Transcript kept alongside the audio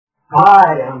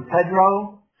Hi, I'm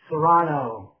Pedro,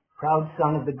 Serrano, proud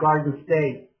son of the Garden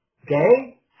State.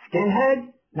 Gay?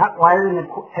 Skinhead? Not wired in the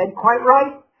head quite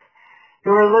right?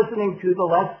 You are listening to The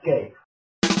Leftscape.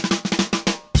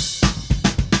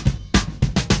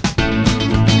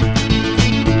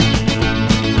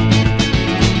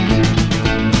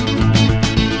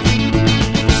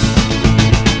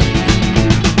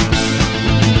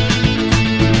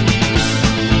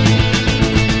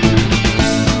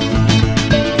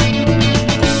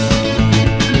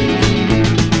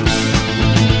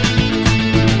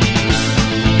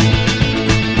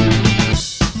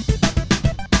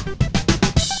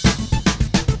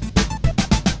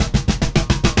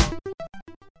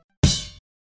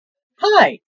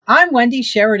 Hi, I'm Wendy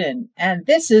Sheridan, and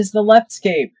this is The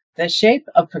Leftscape, the shape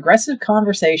of progressive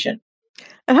conversation.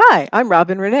 And hi, I'm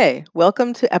Robin Renee.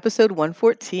 Welcome to episode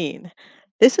 114.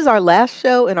 This is our last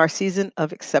show in our season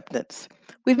of acceptance.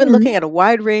 We've been looking at a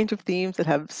wide range of themes that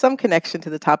have some connection to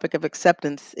the topic of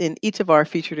acceptance in each of our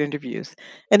featured interviews.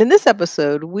 And in this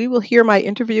episode, we will hear my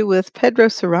interview with Pedro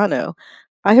Serrano.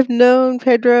 I have known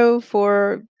Pedro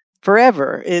for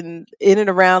forever in and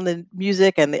around the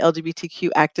music and the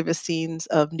LGBTQ activist scenes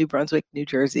of New Brunswick, New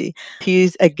Jersey.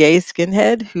 He's a gay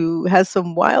skinhead who has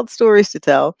some wild stories to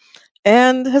tell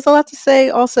and has a lot to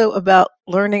say also about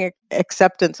learning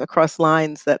acceptance across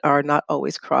lines that are not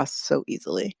always crossed so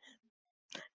easily.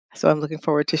 So I'm looking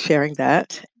forward to sharing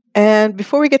that. And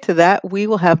before we get to that, we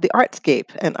will have the Artscape,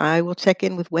 and I will check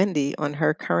in with Wendy on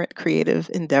her current creative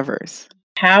endeavors.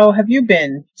 How have you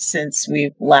been since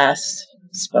we've last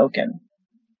spoken?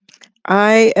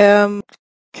 I am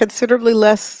considerably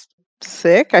less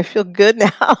sick. I feel good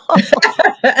now,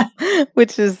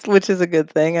 which is a good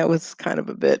thing. I was kind of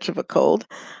a bitch of a cold.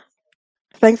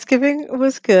 Thanksgiving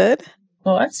was good.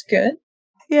 Well, that's good.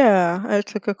 Yeah, I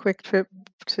took a quick trip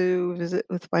to visit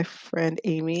with my friend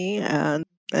Amy and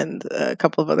a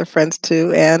couple of other friends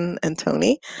too, Anne and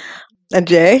Tony and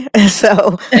Jay.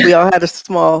 So we all had a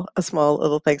small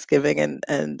little Thanksgiving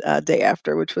and day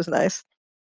after, which was nice.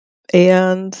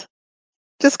 And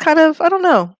just kind of, I don't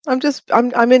know.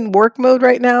 I'm in work mode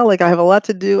right now. Like I have a lot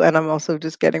to do, and I'm also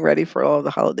just getting ready for all the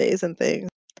holidays and things.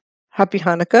 Happy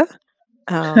Hanukkah.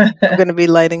 I'm going to be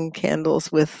lighting candles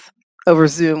over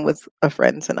Zoom with a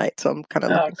friend tonight, so I'm kind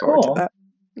of looking forward to that.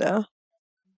 Yeah.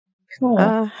 Cool.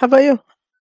 How about you?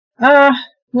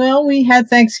 Well, we had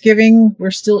Thanksgiving.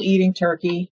 We're still eating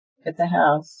turkey at the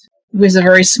house. It was a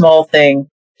very small thing,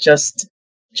 just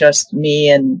me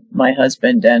and my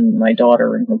husband and my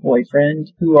daughter and her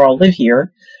boyfriend, who all live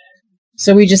here.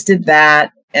 So we just did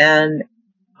that, and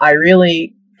I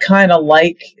really kind of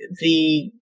like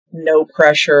the no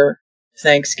pressure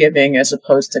Thanksgiving as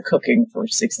opposed to cooking for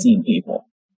 16 people.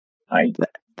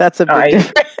 That's a big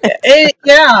difference.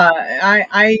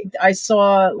 I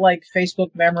saw like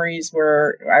Facebook memories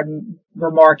where I'm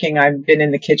remarking I've been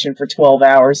in the kitchen for 12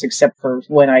 hours, except for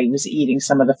when I was eating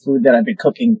some of the food that I've been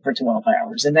cooking for 12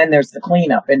 hours. And then there's the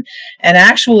cleanup. And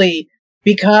actually,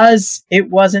 because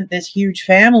it wasn't this huge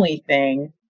family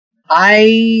thing,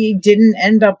 I didn't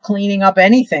end up cleaning up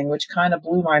anything, which kind of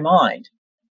blew my mind.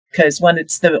 Because when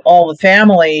it's all the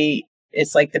family,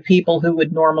 it's like the people who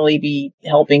would normally be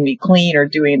helping me clean or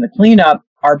doing the cleanup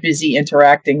are busy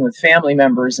interacting with family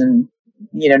members, and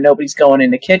nobody's going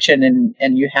in the kitchen,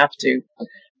 and you have to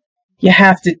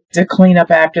clean up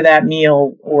after that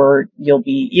meal, or you'll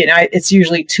be it's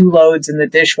usually 2 loads in the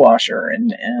dishwasher,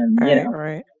 and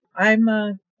right.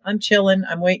 I'm chilling.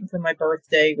 I'm waiting for my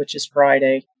birthday, which is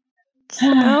Friday.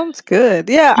 Sounds good.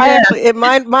 Yeah. I actually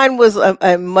mine was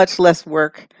a much less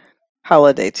work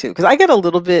holiday too, because I get a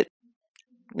little bit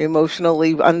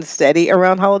emotionally unsteady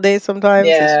around holidays sometimes.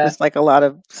 It's just like a lot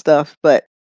of stuff.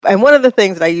 And one of the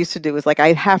things that I used to do is like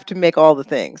I have to make all the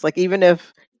things. Like even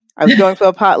if I was going to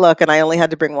a potluck and I only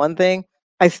had to bring one thing,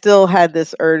 I still had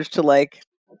this urge to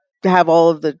have all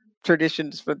of the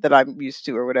traditions that I'm used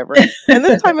to or whatever. And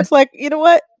this time it's like, you know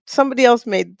what? Somebody else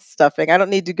made stuffing. I don't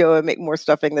need to go and make more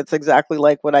stuffing that's exactly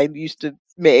like what I used to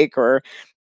make, or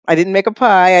I didn't make a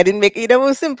pie. I didn't make, it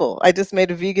was simple. I just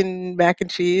made a vegan mac and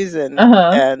cheese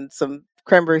and some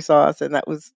cranberry sauce, and that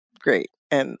was great.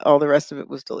 And all the rest of it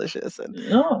was delicious. And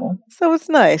so it's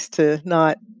nice to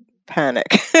not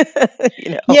panic.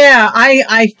 Yeah,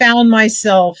 I found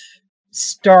myself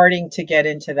starting to get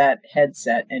into that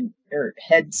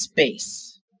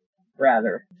headspace,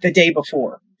 rather, the day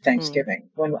before Thanksgiving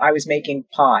when I was making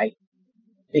pie.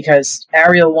 Because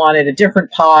Ariel wanted a different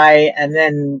pie, and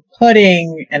then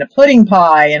pudding and a pudding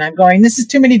pie, and I'm going, this is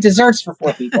too many desserts for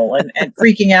 4 people, and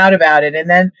freaking out about it. And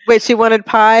then wait, she wanted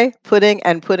pie, pudding,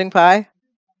 and pudding pie?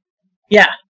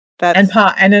 Yeah, and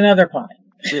pie and another pie.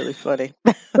 really funny.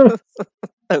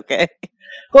 Okay.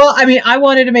 Well, I mean, I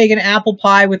wanted to make an apple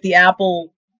pie with the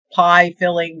apple pie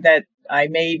filling that I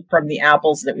made from the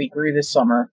apples that we grew this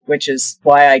summer, which is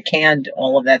why I canned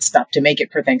all of that stuff to make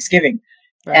it for Thanksgiving.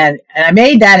 Right. And I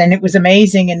made that, and it was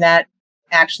amazing, and that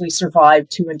actually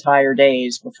survived 2 entire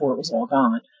days before it was all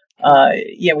gone.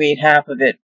 Yeah, we ate half of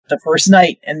it the first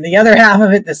night and the other half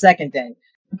of it the second day.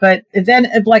 But then,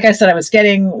 like I said, I was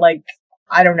getting, like,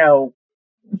 I don't know,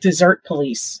 dessert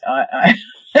police.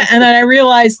 And then I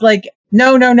realized, like,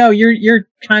 no, you're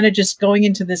kind of just going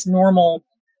into this normal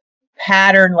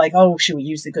pattern, like, oh, should we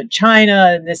use the good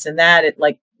china and this and that? It,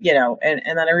 like, you know, and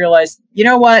then I realized, you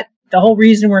know what? The whole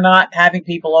reason we're not having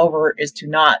people over is to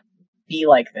not be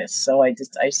like this. So I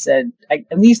said,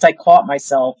 at least I caught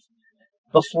myself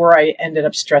before I ended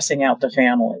up stressing out the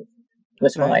family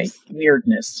with my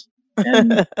weirdness.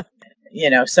 And, you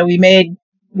know, so we made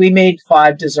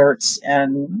 5 desserts,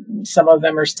 and some of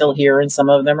them are still here and some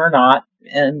of them are not.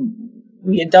 And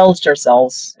we indulged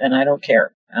ourselves, and I don't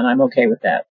care. And I'm okay with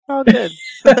that. Oh, good.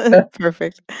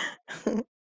 Perfect.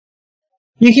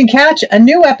 You can catch a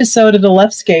new episode of The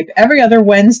Leftscape every other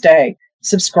Wednesday.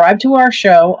 Subscribe to our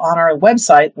show on our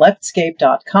website,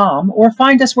 leftscape.com, or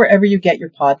find us wherever you get your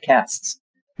podcasts.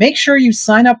 Make sure you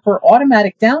sign up for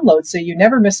automatic downloads so you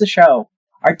never miss a show.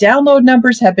 Our download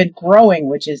numbers have been growing,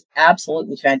 which is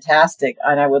absolutely fantastic,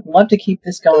 and I would love to keep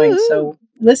this going. Woo-hoo. So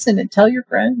listen and tell your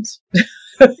friends.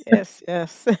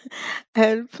 Yes.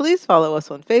 And please follow us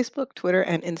on Facebook, Twitter,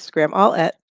 and Instagram, all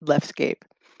at Leftscape.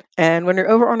 And when you're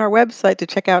over on our website to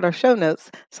check out our show notes,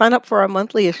 sign up for our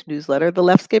monthly-ish newsletter, The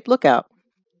Leftscape Lookout.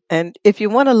 And if you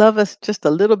want to love us just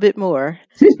a little bit more,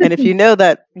 and if you know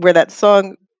that where that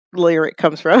song lyric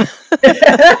comes from,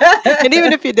 and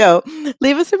even if you don't,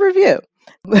 leave us a review.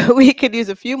 We could use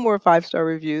a few more 5-star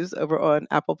reviews over on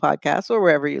Apple Podcasts or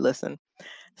wherever you listen.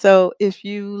 So if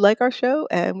you like our show,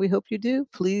 and we hope you do,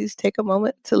 please take a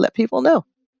moment to let people know.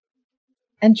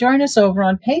 And join us over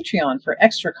on Patreon for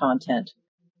extra content.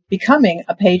 Becoming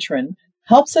a patron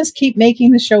helps us keep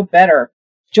making the show better.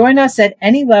 Join us at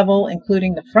any level,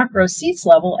 including the front row seats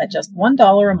level at just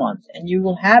 $1 a month, and you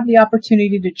will have the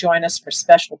opportunity to join us for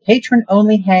special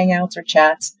patron-only hangouts or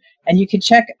chats, and you can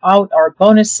check out our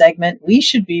bonus segment, We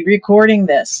Should Be Recording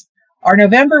This. Our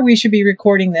November We Should Be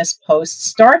Recording This post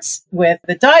starts with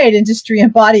the diet industry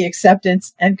and body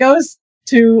acceptance and goes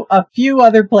to a few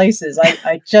other places.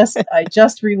 I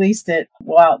just released it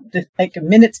like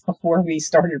minutes before we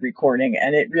started recording,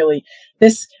 and it really,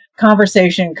 this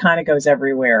conversation kind of goes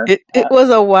everywhere. It was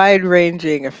a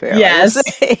wide-ranging affair. Yes.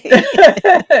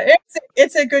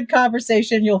 It's a good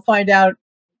conversation. You'll find out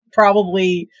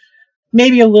probably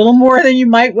maybe a little more than you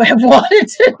might have wanted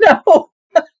to know.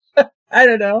 I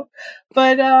don't know.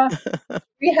 But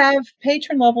we have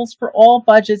patron levels for all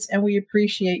budgets, and we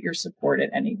appreciate your support at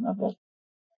any level.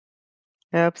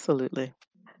 Absolutely.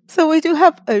 So we do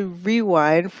have a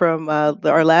rewind from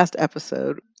our last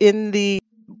episode in the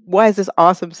Why Is This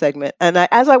Awesome segment. And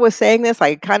as I was saying this,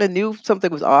 I kind of knew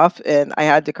something was off and I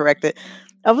had to correct it.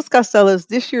 Elvis Costello's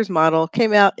This Year's Model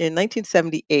came out in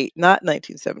 1978, not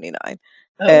 1979.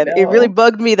 It really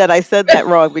bugged me that I said that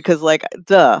wrong because, like,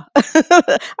 duh,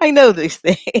 I know these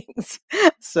things.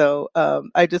 So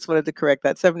I just wanted to correct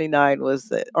that. 79 was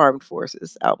the Armed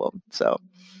Forces album. So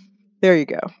there you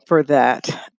go for that.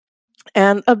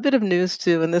 And a bit of news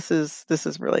too, and this is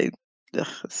really,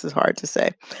 this is hard to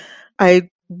say. I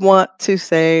want to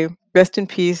say rest in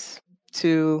peace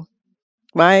to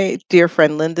my dear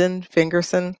friend Lyndon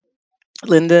Fingerson.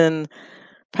 Lyndon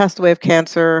passed away of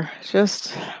cancer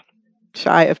just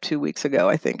shy of 2 weeks ago,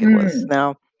 I think it was.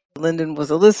 Now, Lyndon was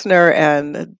a listener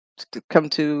and come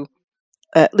to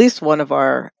at least one of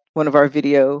our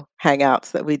video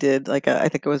hangouts that we did, like I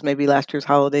think it was maybe last year's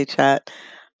holiday chat,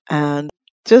 and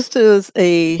just as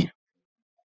a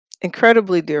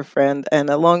incredibly dear friend and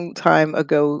a long time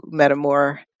ago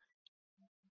Metamor,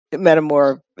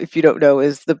 if you don't know,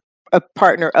 is a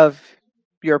partner of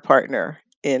your partner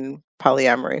in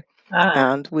polyamory.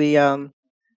 And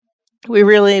we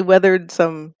really weathered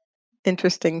some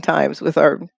interesting times with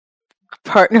our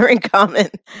partner in common.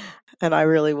 And I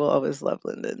really will always love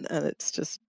Lyndon. And it's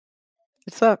just,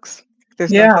 it sucks.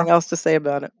 There's nothing else to say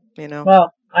about it, you know?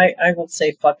 Well, I will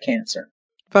say fuck cancer.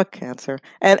 Fuck cancer.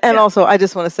 And also, I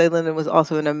just want to say Lyndon was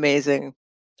also an amazing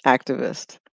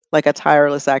activist, like a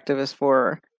tireless activist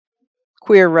for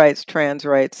queer rights, trans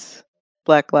rights,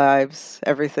 Black lives,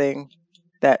 everything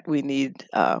that we need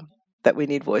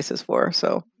voices for.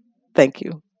 So thank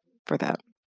you for that.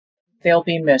 They'll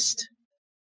be missed.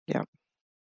 Yeah.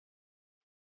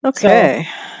 Okay.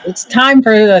 So it's time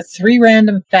for the 3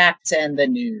 random facts and the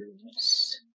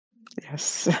news.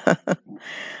 Yes.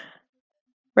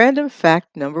 Random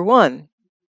fact number 1.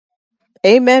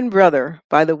 Amen Brother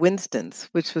by the Winstons,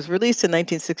 which was released in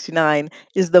 1969,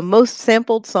 is the most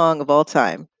sampled song of all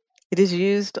time. It is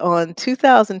used on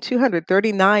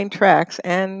 2,239 tracks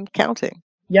and counting.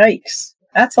 Yikes.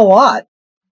 That's a lot.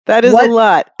 That is a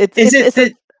lot.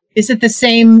 Is it the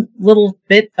same little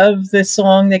bit of the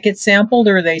song that gets sampled,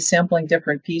 or are they sampling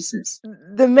different pieces?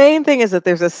 The main thing is that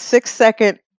there's a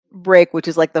 6-second break, which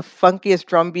is like the funkiest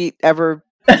drum beat ever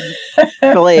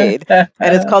played, and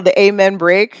it's called the Amen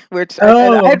break, which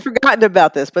I had forgotten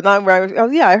about this, but now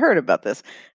I heard about this.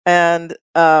 And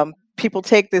people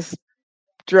take this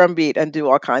drum beat and do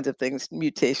all kinds of things,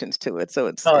 mutations to it. So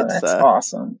it's that's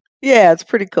awesome. Yeah, it's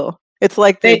pretty cool. It's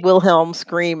like the Wilhelm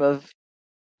scream of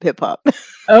hip hop.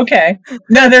 Okay.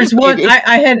 No, there's one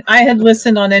I had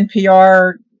listened on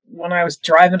NPR when I was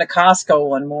driving to Costco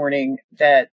one morning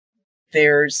that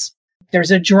there's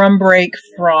a drum break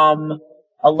from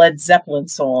a Led Zeppelin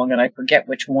song, and I forget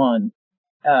which one,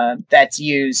 that's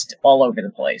used all over the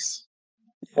place.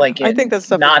 Like, I think that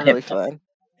stuff is really fun.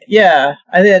 Yeah,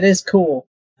 that is cool.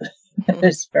 That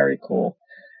is very cool.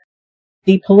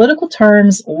 The political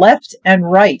terms left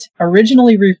and right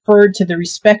originally referred to the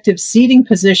respective seating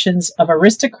positions of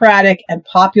aristocratic and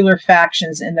popular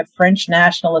factions in the French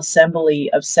National Assembly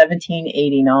of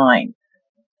 1789.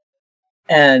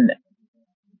 And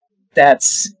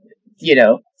that's,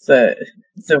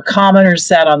 the commoners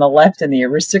sat on the left and the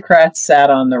aristocrats sat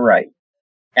on the right.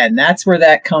 And that's where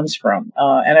that comes from.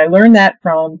 And I learned that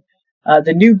from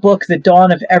the new book, The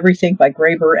Dawn of Everything by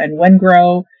Graeber and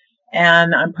Wengrow.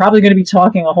 And I'm probably going to be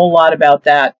talking a whole lot about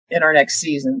that in our next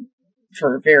season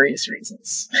for various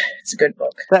reasons. It's a good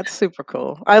book. That's super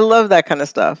cool. I love that kind of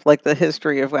stuff, like the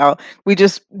history of how we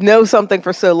just know something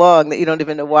for so long that you don't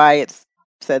even know why it's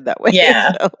said that way.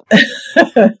 Yeah.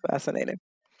 So, fascinating.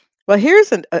 Well,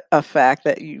 here's a fact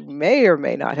that you may or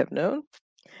may not have known.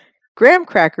 Graham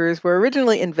crackers were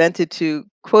originally invented to,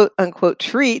 quote unquote,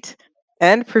 treat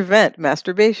and prevent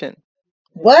masturbation.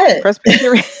 What?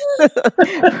 Presbyterian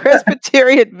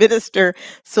minister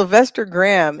Sylvester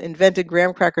Graham invented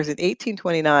graham crackers in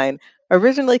 1829,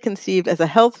 originally conceived as a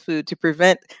health food to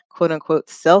prevent, quote unquote,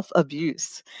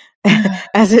 self-abuse,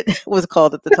 as it was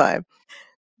called at the time.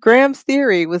 Graham's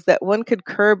theory was that one could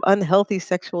curb unhealthy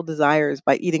sexual desires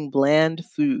by eating bland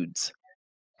foods.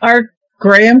 Are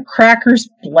graham crackers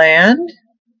bland?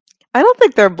 I don't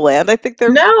think they're bland. I think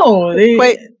they're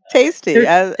quite tasty.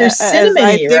 They're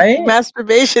cinnamony, as I think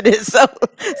masturbation is.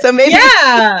 So maybe.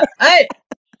 Yeah,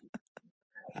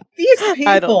 these people.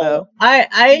 I don't know.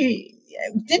 I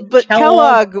did. But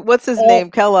Kellogg, what's his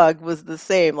name? Kellogg was the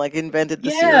same. Like invented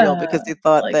the cereal because he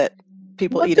thought that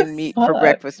people eating meat for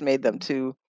breakfast made them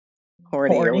too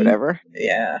horny or whatever.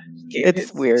 Yeah,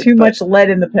 it's weird. Too much lead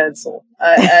in the pencil.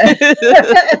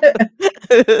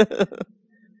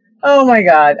 Oh my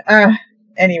god.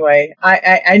 Anyway,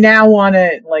 I now want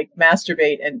to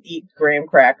masturbate and eat graham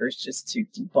crackers just to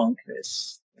debunk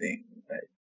this thing, but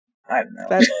I don't know.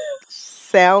 That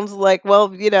sounds like,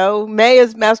 May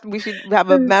is we should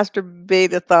have a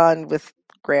masturbate-a-thon with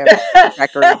graham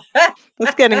crackers.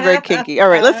 That's getting very kinky. All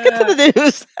right, let's get to the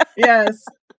news. Yes.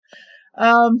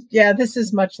 Yeah, this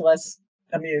is much less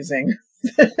amusing.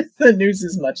 The news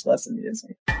is much less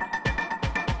amusing.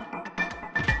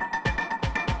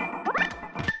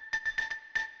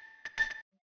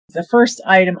 The first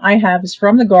item I have is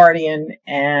from The Guardian,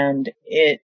 and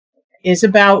it is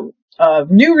about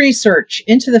new research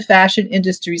into the fashion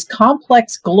industry's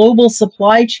complex global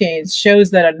supply chains shows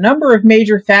that a number of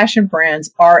major fashion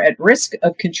brands are at risk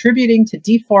of contributing to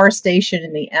deforestation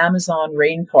in the Amazon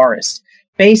rainforest,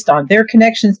 based on their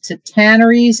connections to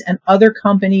tanneries and other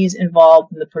companies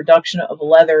involved in the production of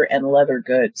leather and leather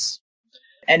goods.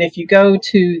 And if you go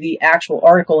to the actual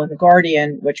article in The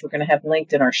Guardian, which we're going to have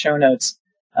linked in our show notes,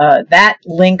 that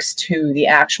links to the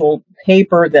actual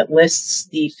paper that lists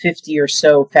the 50 or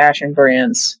so fashion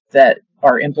brands that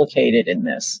are implicated in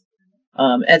this.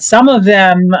 And some of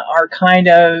them are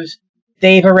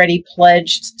they've already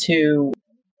pledged to,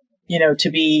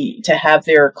 to have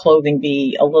their clothing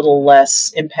be a little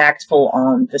less impactful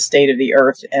on the state of the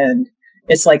earth. And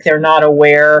it's like they're not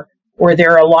aware, or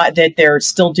they're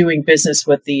still doing business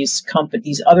with these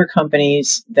other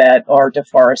companies that are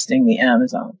deforesting the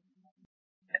Amazon.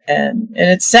 And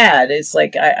it's sad. It's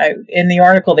like I in the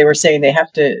article they were saying they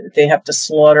have to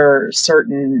slaughter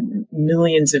certain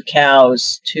millions of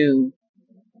cows to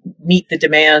meet the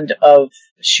demand of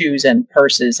shoes and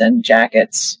purses and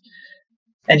jackets.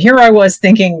 And here I was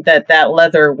thinking that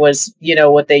leather was,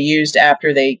 what they used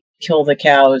after they kill the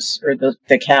cows or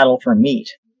the cattle for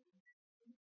meat.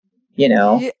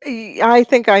 I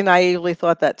think I naively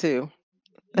thought that too.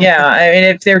 Yeah, I mean,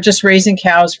 if they're just raising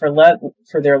cows for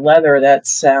their leather, that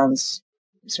sounds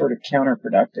sort of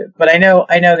counterproductive. But I know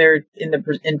they're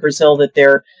in Brazil that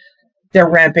they're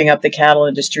ramping up the cattle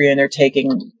industry, and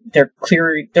they're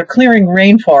clearing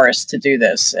rainforests to do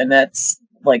this, and that's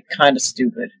like kind of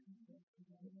stupid.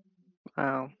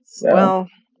 Wow. So, well,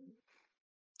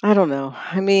 I don't know.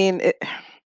 I mean,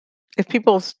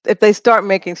 if they start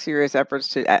making serious efforts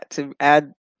to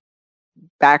add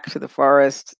back to the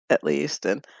forest at least,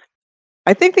 and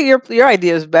I think that your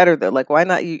idea is better though. Like, why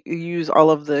not use all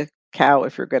of the cow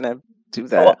if you're gonna do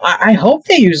that? I hope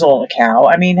they use all the cow.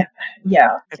 I mean,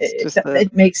 yeah,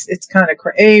 it's kind of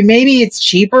crazy. Maybe it's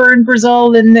cheaper in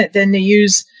Brazil than to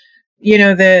use,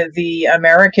 the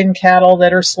American cattle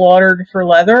that are slaughtered for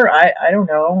leather. I don't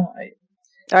know.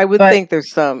 I would think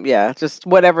there's some, just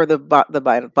whatever the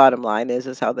bottom line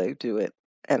is how they do it.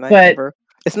 And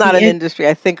it's not an industry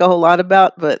I think a whole lot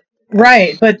about, but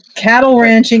right. But cattle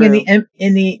ranching in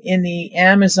the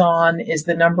Amazon is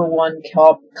the number one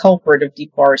culprit of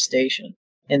deforestation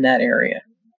in that area.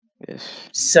 Yes.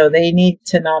 So they need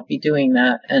to not be doing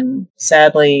that. And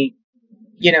sadly,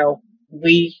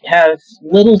 we have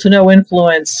little to no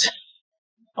influence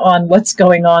on what's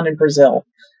going on in Brazil.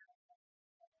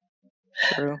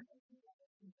 True.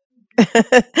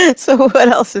 So what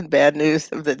else in bad news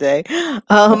of the day?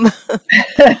 A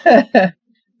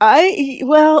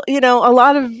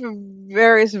lot of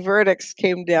various verdicts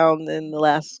came down in the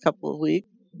last couple of weeks.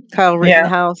 Kyle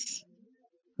Rittenhouse,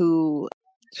 who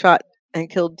shot and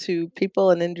killed 2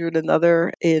 people and injured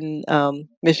another in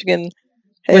Michigan.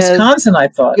 Wisconsin, I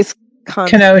thought.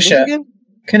 Kenosha. Michigan?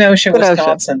 Kenosha,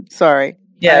 Wisconsin. Sorry.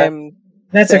 Yeah.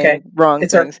 That's okay. Wrong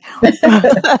things.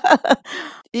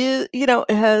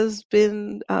 Has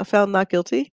been found not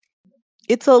guilty.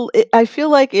 I feel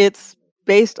like it's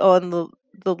based on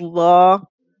the law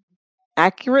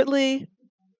accurately,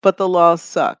 but the laws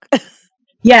suck.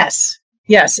 Yes,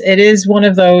 it is one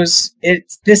of those.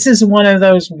 This is one of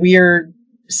those weird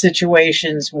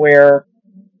situations where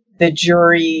the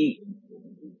jury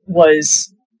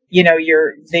was,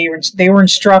 they were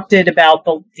instructed about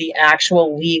the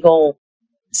actual legal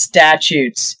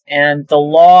statutes and the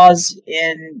laws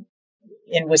in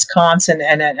Wisconsin,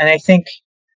 and I think,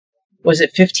 was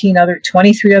it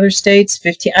 23 other states?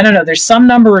 15? I don't know. There's some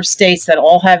number of states that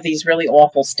all have these really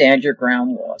awful stand your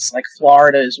ground laws. Like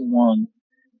Florida is one.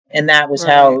 And that was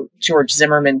how George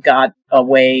Zimmerman got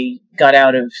away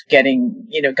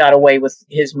with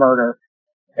his murder.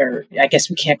 Or I guess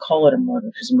we can't call it a murder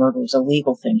because murder is a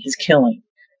legal thing. His killing.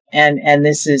 And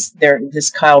this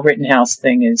Kyle Rittenhouse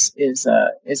thing is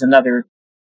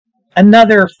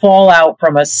another fallout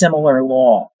from a similar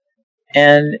law.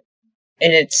 And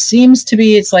it seems to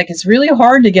be, it's really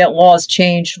hard to get laws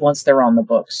changed once they're on the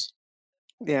books.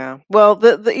 Yeah. Well,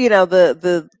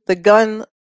 the gun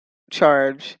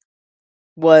charge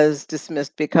was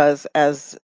dismissed because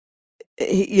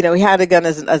he had a gun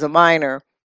as a minor,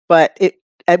 but it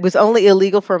was only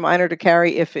illegal for a minor to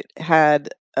carry if it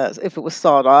was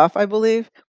sawed off, I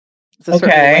believe. It's a certain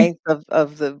length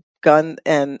of the gun,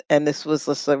 and this was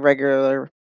just a regular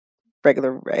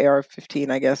AR-15,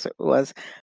 I guess it was.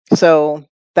 So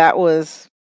that was,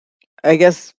 I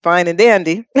guess, fine and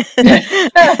dandy.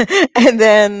 And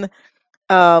then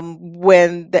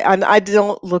and I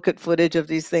don't look at footage of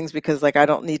these things because I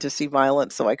don't need to see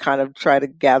violence, so I kind of try to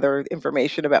gather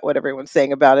information about what everyone's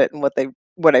saying about it and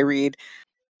what I read.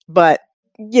 But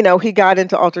he got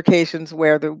into altercations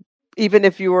where even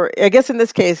if you were, I guess in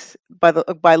this case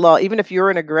by law, even if you're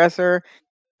an aggressor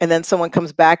and then someone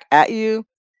comes back at you,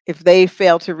 if they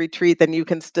fail to retreat, then you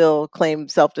can still claim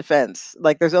self-defense.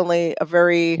 There's only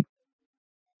very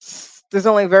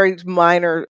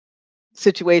minor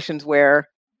situations where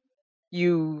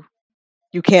you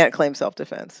can't claim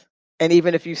self-defense. And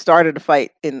even if you started a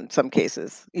fight, in some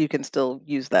cases, you can still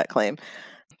use that claim.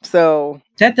 So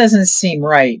that doesn't seem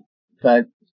right, but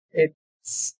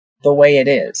it's the way it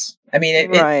is. I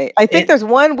mean, I think there's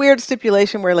one weird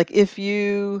stipulation where, if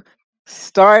you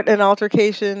start an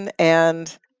altercation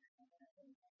and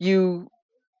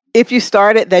if you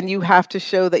start it, then you have to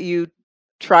show that you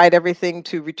tried everything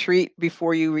to retreat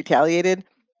before you retaliated.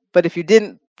 But if you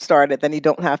didn't start it, then you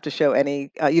don't have to show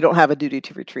you don't have a duty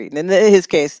to retreat. And in his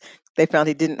case, they found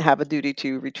he didn't have a duty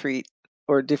to retreat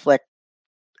or deflect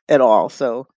at all.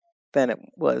 So then it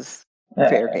was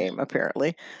fair game,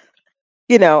 apparently.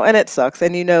 And it sucks.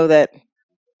 And that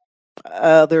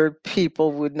other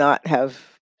people would not have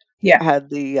had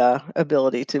the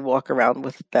ability to walk around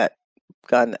with that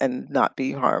gun and not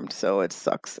be harmed. So it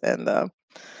sucks. And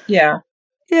yeah.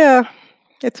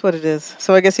 It's what it is.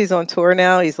 So I guess he's on tour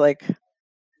now. He's like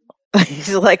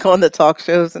he's like on the talk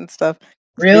shows and stuff.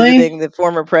 He's Really? visiting the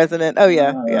former president. Oh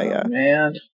yeah, Oh,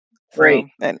 man. So, Great.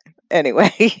 and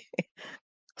anyway,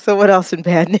 so what else in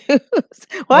bad news?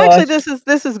 Well, Well, actually, this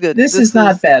is good. this is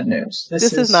not bad news.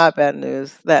 This is not bad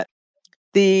news. That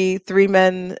the 3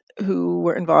 men who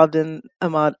were involved in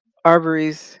Ahmaud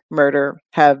Arbery's murder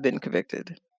have been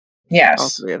convicted. All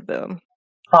Yes. 3 of them.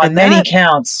 On And many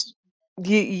counts.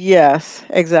 Yes,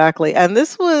 exactly. And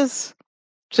this was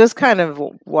just kind of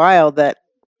wild that,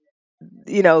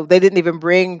 you know, they didn't even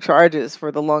bring charges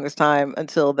for the longest time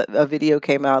until a video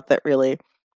came out that really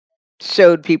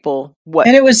showed people what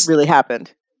And it was really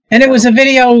happened. And it was a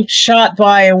video shot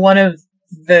by one of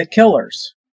the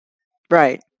killers.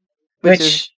 Right. Which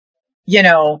is,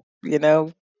 yeah,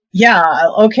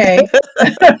 okay.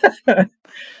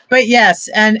 But yes,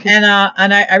 and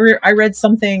I read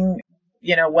something,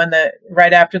 when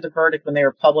right after the verdict, when they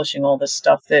were publishing all this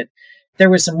stuff, that there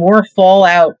was some more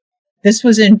fallout. This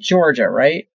was in Georgia,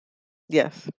 right?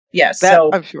 Yes. Yes. That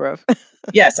so I'm sure of.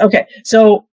 Yes. Okay.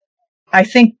 So I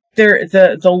think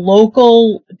the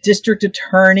local district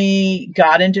attorney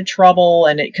got into trouble,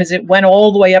 and because it went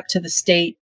all the way up to the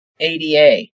state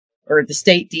ADA or the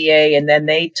state DA, and then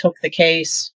they took the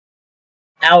case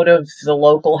out of the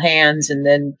local hands and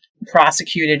then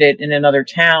prosecuted it in another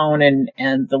town,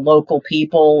 and the local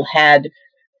people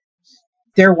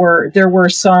there were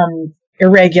some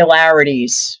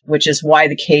irregularities, which is why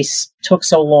the case took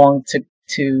so long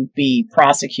to be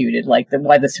prosecuted, like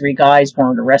why the 3 guys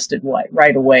weren't arrested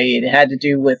right away. It had to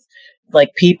do with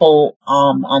like people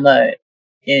on the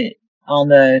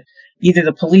either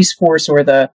the police force or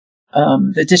the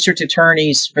district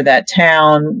attorneys for that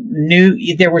town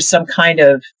knew there was some kind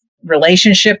of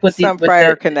relationship with some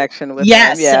prior connection with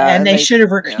them. Yeah, and they should have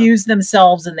recused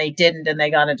themselves, and they didn't, and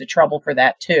they got into trouble for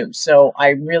that too. So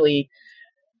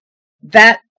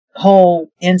that whole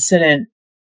incident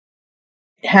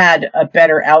had a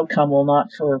better outcome. Well, not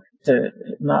for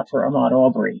Ahmaud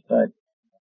Arbery, but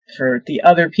for the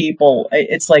other people.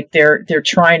 It's like they're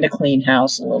trying to clean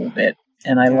house a little bit,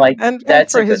 and I like and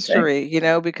that's for a good history,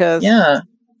 thing. Because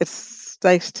it's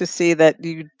nice to see that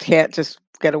you can't just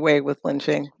get away with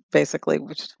lynching, basically,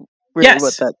 which is really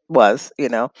what that was,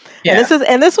 Yeah.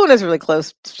 And this one is really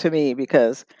close to me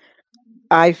because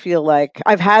I feel like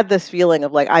I've had this feeling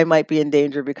of like I might be in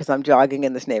danger because I'm jogging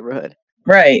in this neighborhood.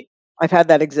 Right. I've had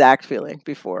that exact feeling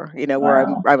before, where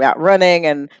I'm out running,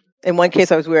 and in one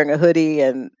case I was wearing a hoodie,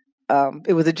 and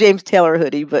it was a James Taylor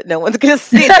hoodie, but no one's gonna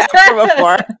see that from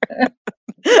afar.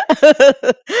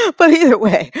 But either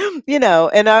way,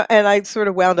 and I sort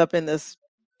of wound up in this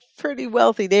pretty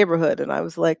wealthy neighborhood, and I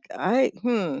was like,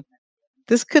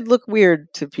 this could look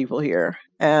weird to people here,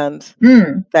 and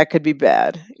that could be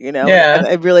bad, and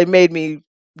it really made me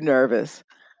nervous.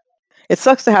 It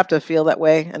sucks to have to feel that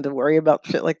way and to worry about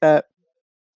shit like that.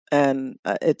 And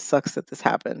it sucks that this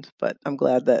happened, but I'm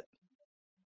glad that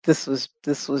this was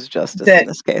justice in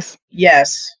this case.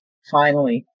 Yes,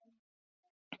 finally.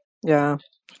 Yeah.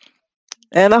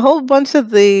 And a whole bunch of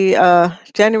the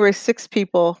January 6th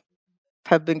people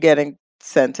have been getting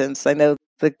sentenced. I know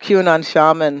the QAnon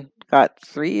shaman got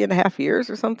 3.5 years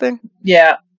or something.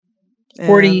 Yeah.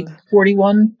 40,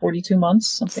 41, 42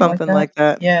 months, something like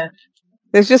that. Yeah.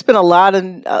 There's just been a lot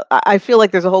of. I feel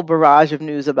like there's a whole barrage of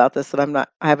news about this that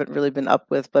I haven't really been up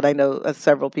with, but I know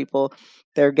several people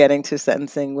they're getting to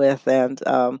sentencing with, and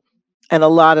a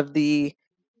lot of the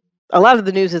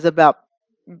news is about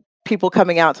people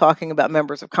coming out talking about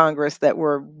members of Congress that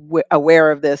were aware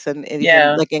of this and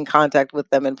like in contact with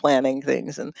them and planning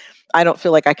things. And I don't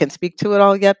feel like I can speak to it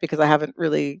all yet because I haven't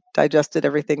really digested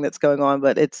everything that's going on,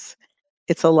 but it's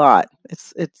a lot.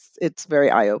 It's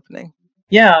very eye-opening.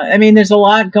 Yeah, I mean, there's a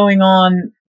lot going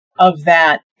on of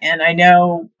that, and I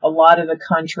know a lot of the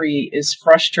country is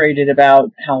frustrated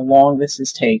about how long this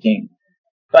is taking.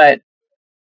 But,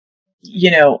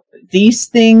 these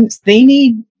things, they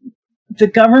need the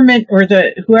government or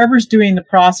whoever's doing the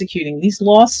prosecuting, these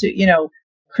lawsuits,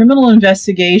 criminal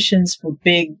investigations for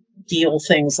big deal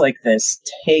things like this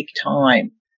take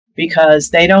time because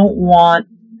they don't want,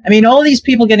 all these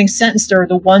people getting sentenced are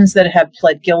the ones that have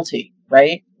pled guilty,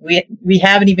 right? We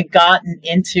haven't even gotten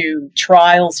into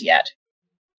trials yet.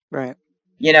 Right.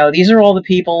 These are all the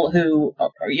people who,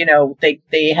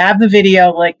 they have the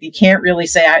video, like you can't really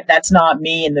say that's not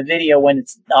me in the video when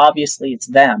it's obviously it's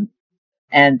them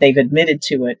and they've admitted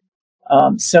to it.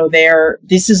 So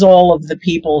this is all of the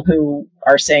people who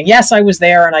are saying, yes, I was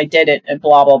there and I did it and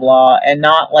blah, blah, blah. And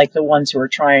not like the ones who are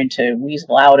trying to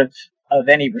weasel out of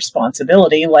any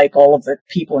responsibility, like all of the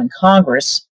people in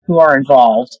Congress who are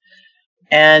involved.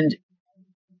 And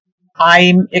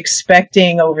I'm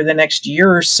expecting over the next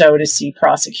year or so to see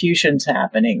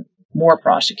more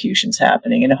prosecutions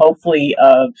happening, and hopefully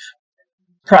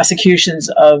prosecutions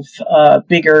of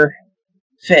bigger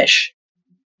fish,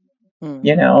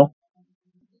 you know.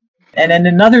 And in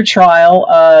another trial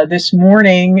this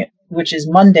morning, which is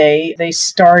Monday, they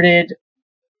started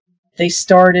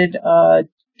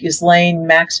Ghislaine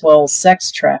Maxwell's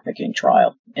sex trafficking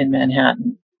trial in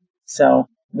Manhattan. So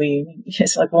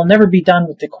it's like we'll never be done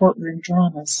with the courtroom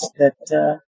dramas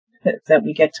that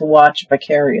we get to watch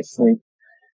vicariously.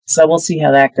 So we'll see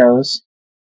how that goes.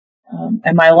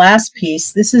 And my last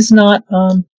piece, this is not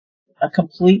a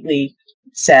completely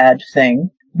sad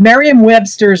thing.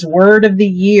 Merriam-Webster's word of the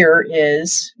year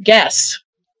is, guess,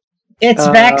 it's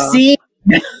vaccine.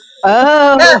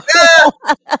 Oh.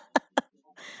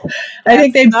 I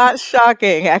think they're not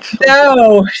shocking, actually.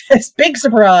 No, it's a big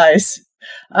surprise.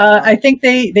 I think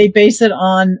they base it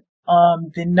on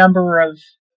the number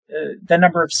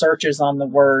of searches on the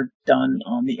word done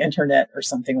on the internet or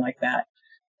something like that.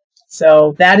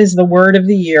 So that is the word of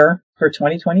the year for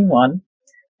 2021,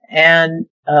 and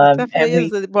definitely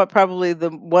is probably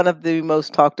one of the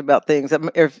most talked about things.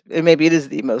 Maybe it is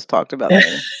the most talked about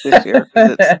thing this year.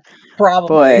 It's, probably,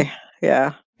 boy,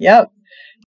 yeah, yep.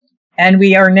 And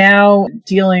we are now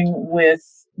dealing with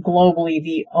globally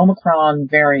the Omicron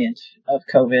variant of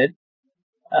COVID,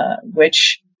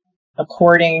 which,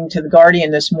 according to The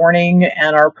Guardian this morning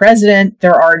and our president,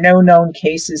 there are no known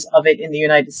cases of it in the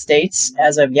United States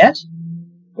as of yet,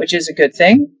 which is a good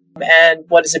thing. And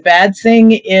what is a bad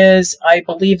thing is I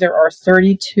believe there are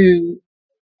 32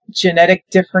 genetic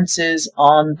differences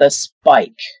on the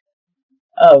spike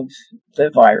of the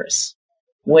virus,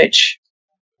 which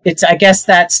I guess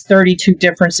that's 32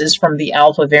 differences from the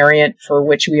Alpha variant for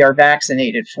which we are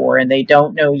vaccinated for, and they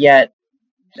don't know yet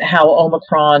how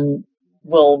Omicron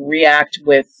will react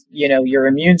with, your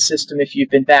immune system if you've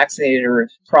been vaccinated or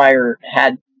if prior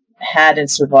had and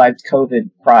survived COVID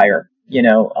prior.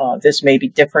 This may be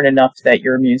different enough that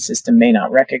your immune system may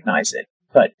not recognize it,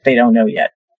 but they don't know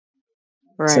yet.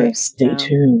 Right. So stay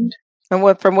tuned.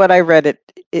 And from what I read,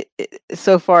 it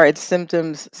so far its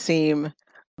symptoms seem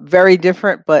very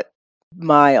different but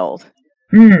mild.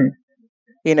 Okay.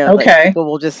 Like people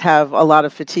will just have a lot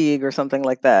of fatigue or something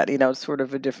like that. It's sort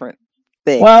of a different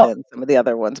thing than some of the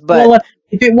other ones. But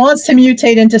if it wants to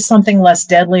mutate into something less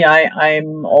deadly,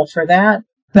 I'm all for that.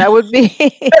 That would be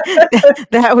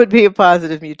that would be a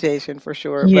positive mutation for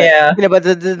sure. Yeah. But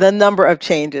the number of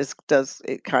changes does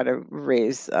it kind of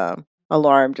raise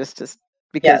alarm because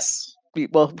yes.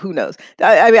 Well, who knows?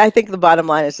 I think the bottom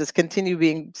line is just continue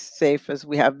being safe as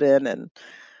we have been, and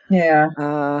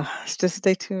just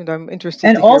stay tuned. I'm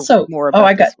interested to hear more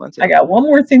about this one. I got one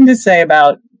more thing to say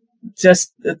about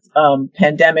just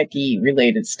pandemic-y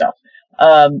related stuff.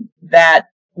 That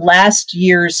last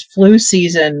year's flu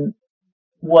season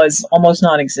was almost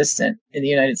non-existent in the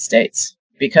United States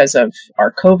because of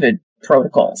our COVID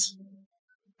protocols.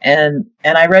 And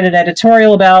I read an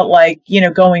editorial about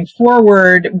going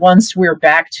forward, once we're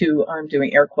back to, I'm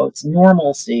doing air quotes,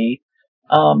 normalcy,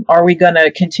 are we going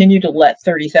to continue to let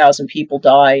 30,000 people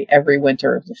die every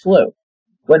winter of the flu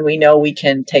when we know we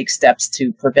can take steps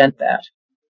to prevent that?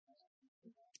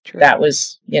 True. That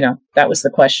was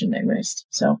the question they raised.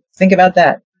 So think about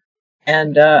that.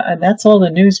 And that's all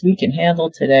the news we can handle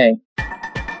today.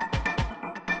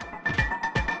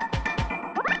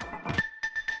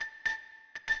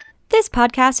 This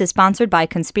podcast is sponsored by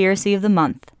Conspiracy of the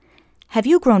Month. Have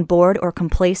you grown bored or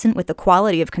complacent with the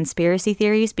quality of conspiracy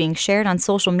theories being shared on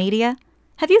social media?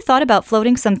 Have you thought about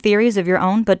floating some theories of your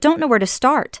own but don't know where to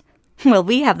start? Well,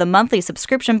 we have the monthly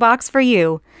subscription box for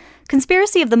you.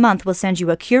 Conspiracy of the Month will send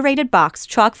you a curated box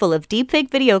chock full of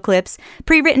deepfake video clips,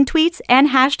 pre-written tweets, and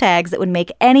hashtags that would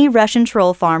make any Russian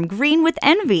troll farm green with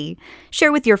envy.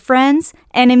 Share with your friends,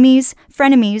 enemies,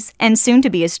 frenemies, and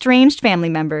soon-to-be estranged family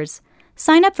members.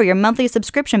 Sign up for your monthly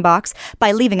subscription box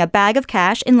by leaving a bag of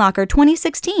cash in locker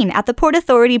 2016 at the Port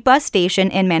Authority bus station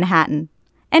in Manhattan.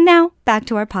 And now, back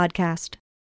to our podcast.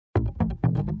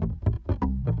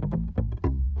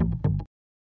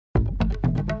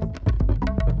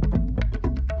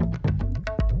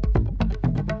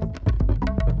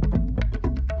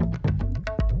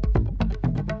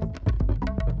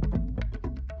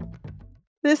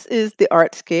 This is the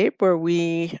Artscape, where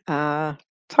we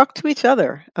talk to each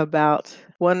other about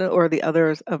one or the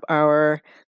others of our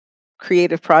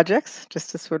creative projects, just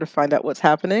to sort of find out what's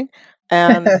happening.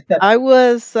 And I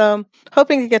was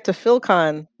hoping to get to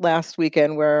PhilCon last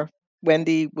weekend, where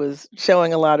Wendy was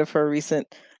showing a lot of her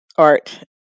recent art.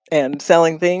 and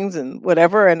selling things and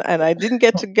whatever. And I didn't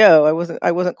get to go. I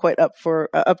wasn't quite up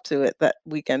to it that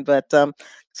weekend. But so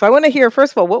I want to hear,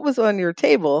 first of all, what was on your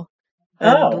table,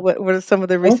 and Oh, what are some of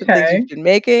the recent things okay. you've been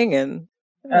making, and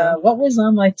What was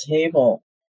on my table?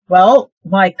 Well,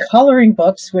 my coloring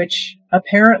books, which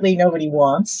apparently nobody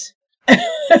wants.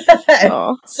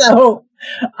 oh, So,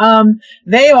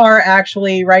 they are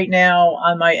actually right now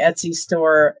on my Etsy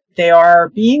store. They are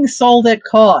being sold at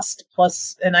cost.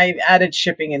 Plus, and I've added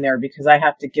shipping in there because I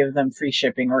have to give them free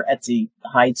shipping or Etsy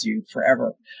hides you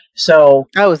forever. So,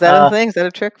 is that a thing? Is that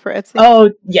a trick for Etsy?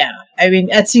 oh yeah. I mean,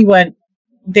 Etsy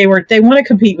they want to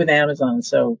compete with Amazon.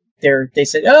 So they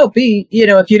said, oh,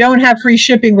 if you don't have free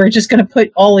shipping, we're just going to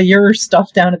put all of your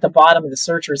stuff down at the bottom of the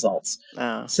search results.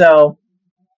 Oh.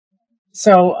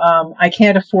 So I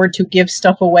can't afford to give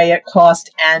stuff away at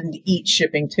cost and eat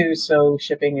shipping too. So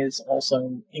shipping is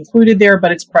also included there,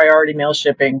 but it's priority mail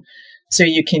shipping. So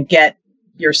you can get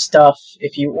your stuff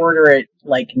if you order it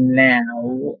like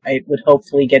now. It would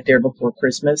hopefully get there before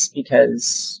Christmas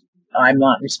because I'm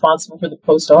not responsible for the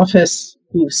post office,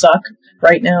 who suck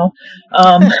right now.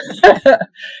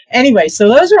 Anyway, so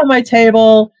those are on my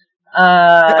table.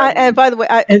 And by the way,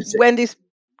 Wendy's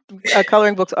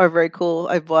coloring books are very cool.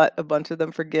 I bought a bunch of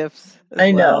them for gifts.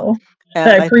 I know. And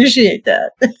I appreciate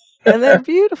that. And they're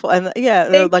beautiful. And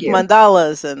they're like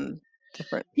mandalas and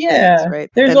different things, right?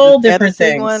 There's all different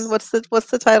things. One. What's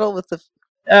the title with the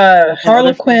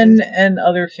Harlequin and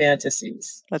Other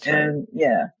Fantasies. That's right. And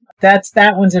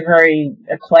that one's a very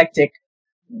eclectic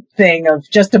thing of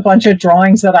just a bunch of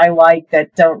drawings that I like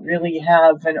that don't really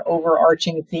have an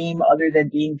overarching theme other than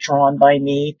being drawn by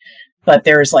me. But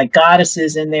there's like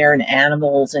goddesses in there and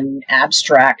animals and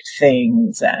abstract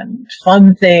things and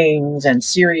fun things and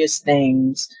serious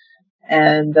things.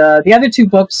 And the other two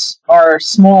books are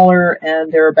smaller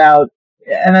and they're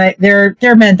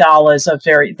they're mandalas of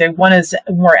one is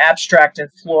more abstract and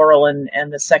floral and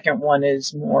the second one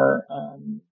is more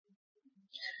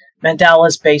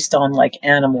mandalas based on like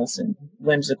animals and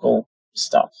whimsical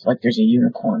stuff. Like there's a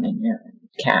unicorn in there and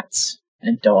cats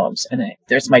and dogs. And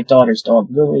there's my daughter's dog,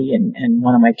 Lily, and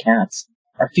one of my cats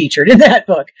are featured in that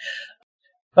book.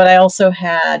 But I also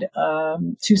had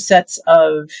 2 sets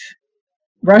of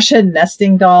Russian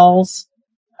nesting dolls.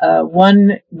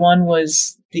 One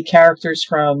was the characters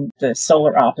from the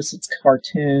Solar Opposites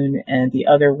cartoon, and the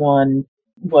other one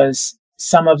was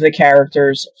some of the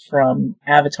characters from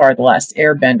Avatar: The Last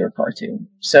Airbender cartoon.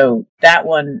 So that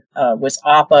one was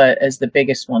Appa as the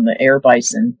biggest one, the air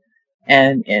bison.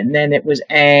 And then it was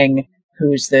Aang,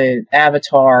 who's the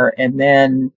Avatar, and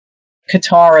then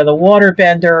Katara, the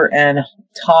waterbender, and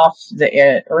Toph,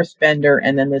 the earthbender,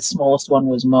 and then the smallest one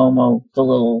was Momo, the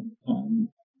little,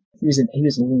 he was a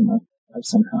Luma of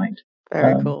some kind.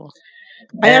 Very cool.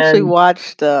 I actually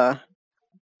watched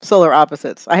Solar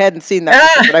Opposites. I hadn't seen that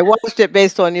before, but I watched it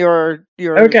based on your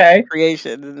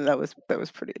creation, and that was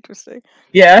pretty interesting.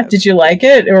 Yeah, did you like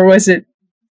it, or was it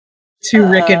too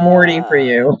Rick and Morty for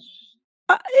you?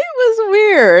 It was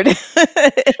weird.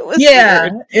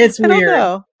 Weird. It's weird. I don't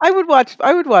know. I would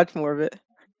watch more of it.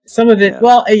 Some of it,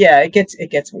 it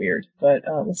gets weird. But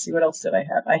let's see, what else did I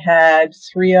have? I had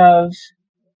 3 of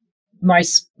my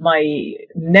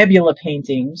nebula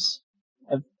paintings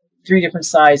of 3 different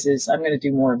sizes. I'm going to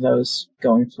do more of those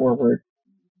going forward.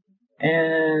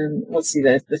 And let's see,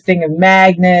 the thing of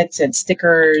magnets and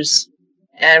stickers.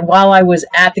 And while I was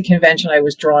at the convention, I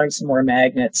was drawing some more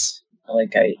magnets.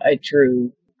 Like I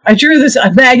drew a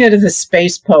magnet of the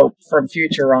Space Pope from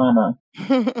Futurama.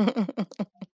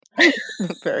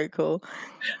 Very cool.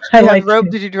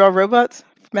 Did you draw robots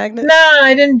magnets? No,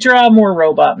 I didn't draw more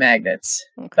robot magnets.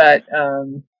 Okay.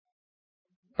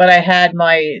 But I had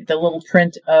the little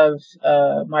print of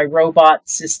my robot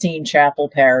Sistine Chapel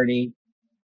parody,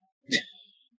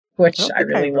 which I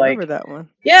really like. Remember that one?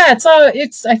 Yeah,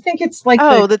 I think it's like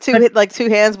the two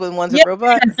hands when one's a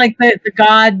robot. It's like the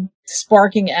god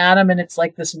sparking atom, and it's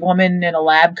like this woman in a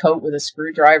lab coat with a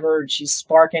screwdriver, and she's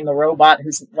sparking the robot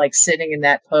who's like sitting in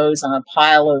that pose on a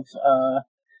pile of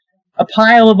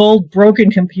old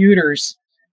broken computers,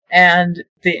 and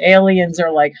the aliens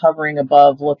are like hovering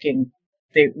above, looking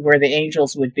where the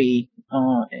angels would be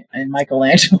in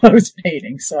Michelangelo's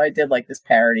painting. So I did like this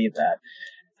parody of that.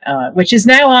 Which is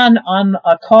now on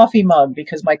a coffee mug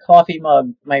because my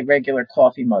regular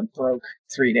coffee mug broke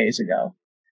 3 days ago.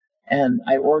 And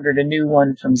I ordered a new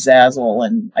one from Zazzle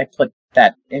and I put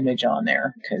that image on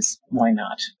there because why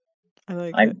not?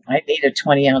 I need a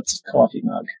 20-ounce coffee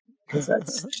mug because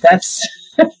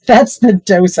that's the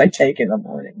dose I take in the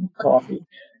morning, coffee.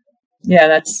 Yeah,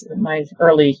 that's my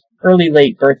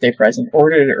late birthday present.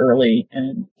 Ordered it early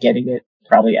and getting it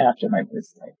probably after my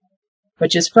birthday.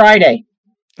 which is Friday.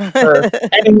 For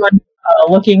anyone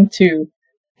looking to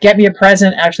get me a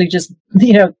present, actually just,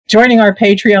 joining our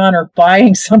Patreon or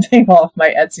buying something off my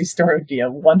Etsy store would be a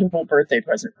wonderful birthday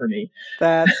present for me.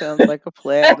 That sounds like a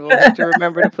plan. We'll have to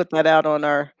remember to put that out on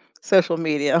our social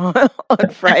media on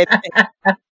Friday.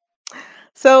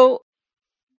 So,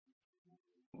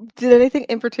 did anything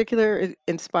in particular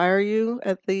inspire you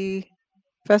at the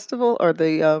festival or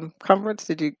the conference?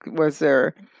 How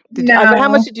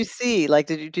much No, did you see? Like,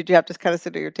 did you have to kind of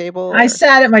sit at your table? I Or?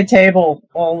 sat at my table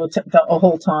the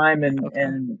whole time, Okay.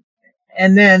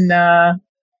 and then I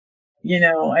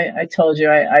told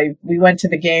you we went to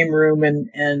the game room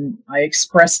and I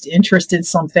expressed interest in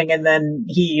something, and then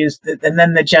and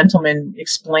then the gentleman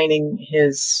explaining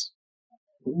his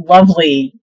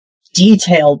lovely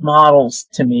detailed models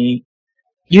to me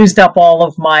used up all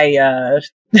of my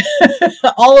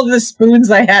all of the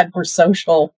spoons I had for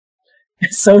social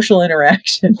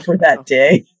interaction for that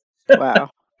day. Wow.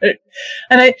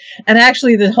 and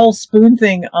actually the whole spoon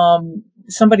thing,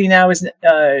 somebody now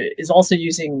is also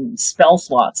using spell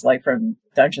slots like from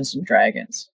Dungeons and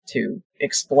Dragons to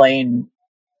explain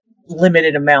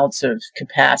limited amounts of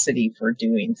capacity for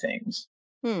doing things.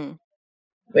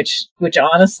 Which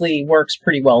honestly works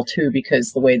pretty well too,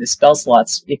 because the way the spell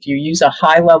slots, if you use a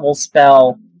high level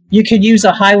spell, you could use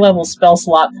a high level spell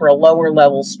slot for a lower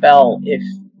level spell if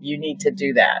you need to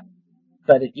do that,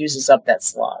 but it uses up that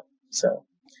slot. So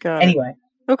anyway.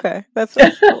 Okay, that's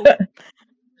cool.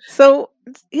 So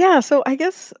I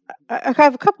guess I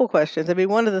have a couple questions. I mean,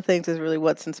 one of the things is really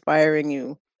what's inspiring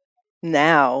you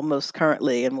now, most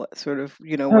currently, and what sort of,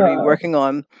 what are you working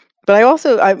on? But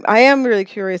I am really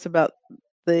curious about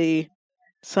the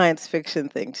science fiction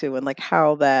thing too, and like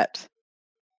how that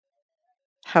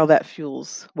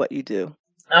fuels what you do.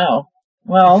 Oh,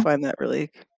 well, I find that really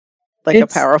like a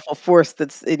powerful force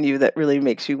that's in you that really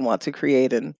makes you want to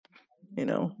create, and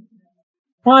Well,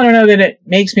 I don't know that it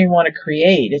makes me want to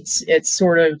create. It's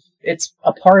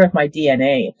a part of my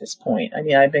DNA at this point. I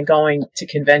mean, I've been going to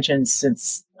conventions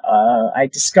since I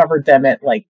discovered them at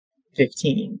like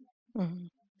 15. Mm-hmm.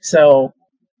 So,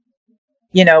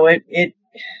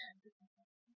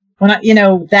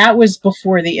 that was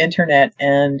before the internet,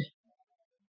 and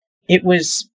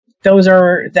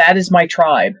that is my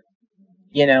tribe,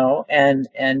 and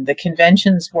the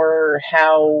conventions were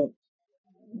how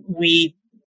we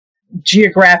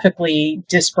geographically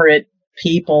disparate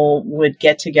people would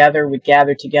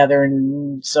gather together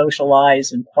and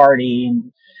socialize and party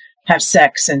and have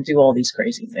sex and do all these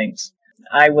crazy things.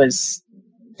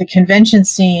 The convention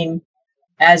scene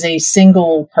as a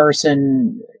single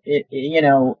person,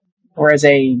 or as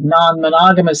a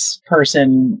non-monogamous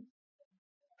person,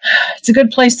 it's a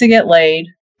good place to get laid.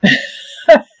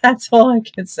 That's all I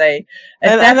can say.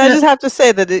 And I just have to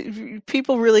say that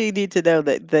people really need to know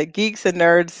that geeks and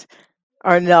nerds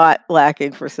are not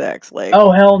lacking for sex. Like,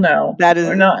 oh hell no, that is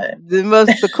not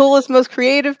the coolest, most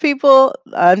creative people.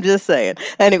 I'm just saying.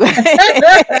 Anyway,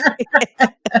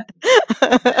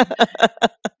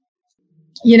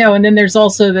 and then there's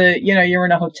also you're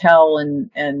in a hotel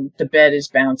and the bed is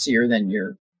bouncier than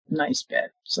your nice bed.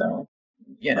 So,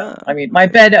 I mean, my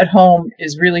bed at home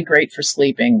is really great for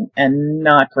sleeping and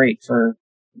not great for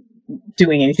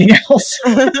doing anything else.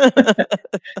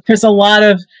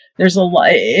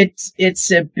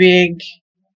 It's a big,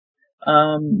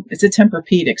 it's a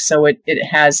Tempur-Pedic, so it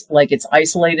has, like, it's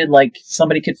isolated, like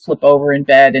somebody could flip over in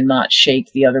bed and not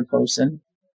shake the other person,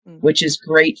 which is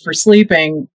great for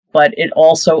sleeping, but it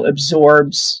also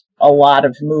absorbs a lot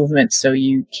of movement, so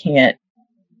you can't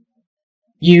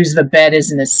use the bed as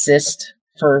an assist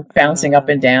for bouncing up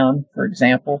and down, for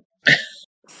example.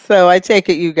 So I take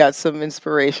it you got some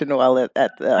inspiration while at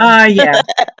yeah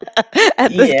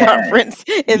at this conference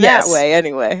in that way,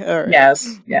 anyway. All right.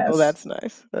 Yes. Well, that's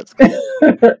nice. That's cool.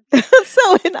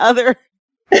 So in other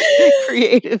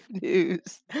creative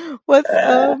news, what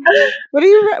are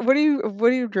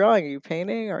you drawing? Are you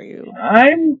painting?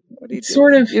 I'm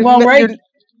sort of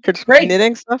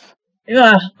knitting stuff.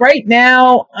 Right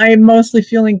now, I'm mostly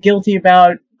feeling guilty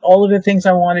about all of the things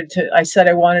I said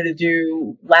I wanted to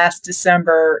do last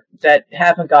December that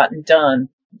haven't gotten done.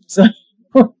 So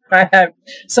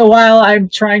while I'm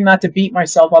trying not to beat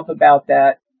myself up about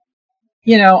that,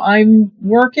 I'm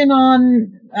working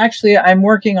on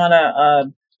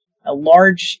a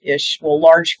large-ish,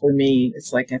 large for me,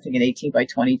 it's like, I think an 18 by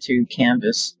 22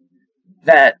 canvas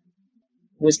that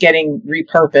was getting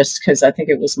repurposed because I think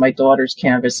it was my daughter's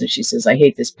canvas, and she says, I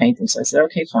hate this painting. So I said,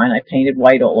 okay, fine. I painted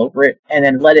white all over it and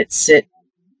then let it sit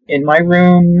in my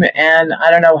room, and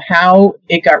I don't know how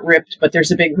it got ripped, but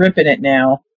there's a big rip in it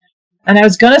now. And I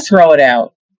was going to throw it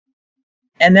out.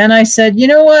 And then I said, you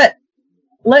know what?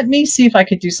 Let me see if I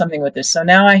could do something with this. So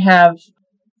now I have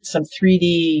some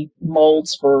 3D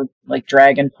molds for like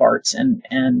dragon parts, and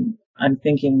I'm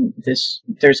thinking there's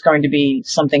going to be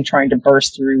something trying to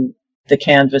burst through the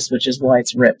canvas, which is why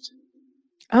it's ripped.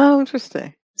 Oh,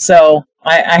 interesting. So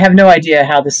I have no idea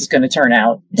how this is going to turn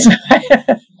out.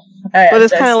 But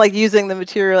it's kind of like using the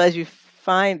material as you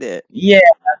find it. Yeah,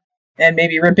 and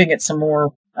maybe ripping it some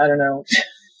more. I don't know.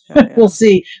 Yeah. We'll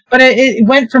see. But it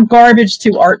went from garbage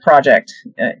to art project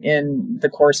in the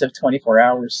course of 24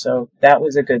 hours, so that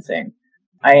was a good thing.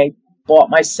 I bought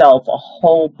myself a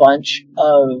whole bunch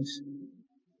of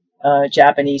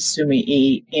Japanese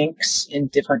sumi-e inks in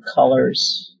different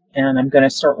colors, and I'm going to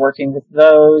start working with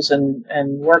those and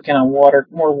working on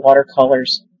more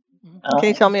watercolors. Can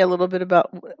you tell me a little bit about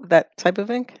that type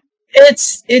of ink?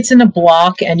 It's in a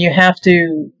block, and you have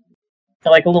to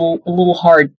like a little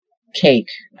hard cake,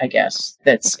 I guess,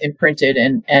 that's imprinted,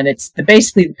 and it's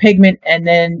basically the pigment, and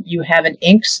then you have an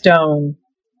ink stone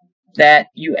that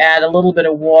you add a little bit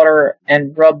of water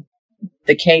and rub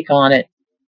the cake on it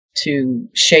to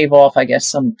shave off, I guess,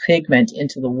 some pigment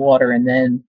into the water, and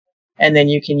then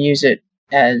you can use it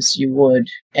as you would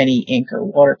any ink or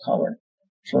watercolor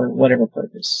for whatever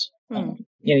purpose.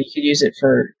 You could use it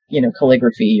for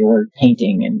calligraphy or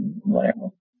painting and whatever.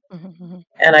 Mm-hmm.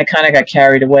 And I kind of got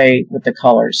carried away with the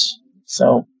colors.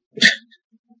 So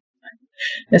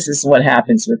this is what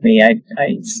happens with me. I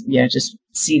just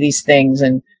see these things,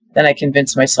 and then I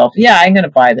convince myself, I'm going to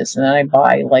buy this, and then I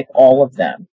buy like all of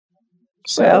them.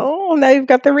 So, well, now you've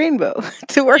got the rainbow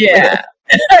to work with.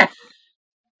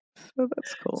 So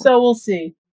that's cool. So we'll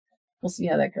see. We'll see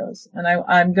how that goes. And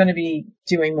I'm going to be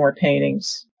doing more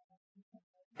paintings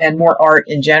and more art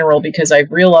in general, because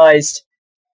I've realized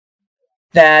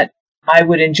that I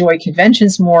would enjoy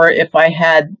conventions more if I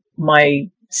had my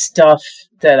stuff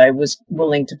that I was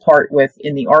willing to part with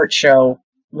in the art show,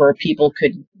 where people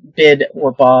could bid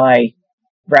or buy,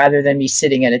 rather than me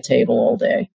sitting at a table all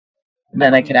day. And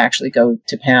then I could actually go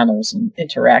to panels and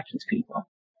interact with people.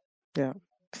 Yeah.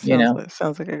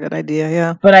 Sounds like a good idea.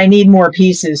 Yeah. But I need more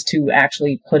pieces to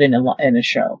actually put in a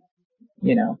show.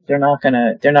 They're not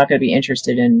gonna be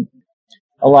interested in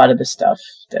a lot of the stuff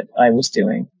that I was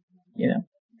doing.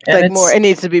 And like more, it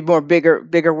needs to be more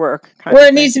bigger work.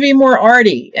 It needs to be more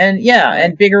arty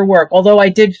and bigger work. Although I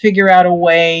did figure out a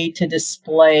way to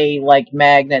display like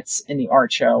magnets in the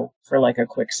art show for like a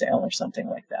quick sale or something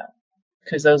like that,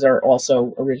 because those are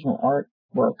also original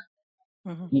artwork,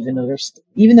 even though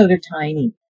they're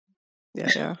tiny.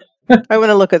 Yeah. I want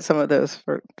to look at some of those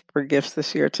for gifts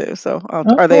this year too. So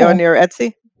are they on your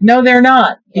Etsy? No, they're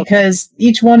not, because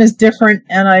each one is different,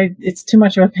 and it's too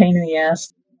much of a pain in the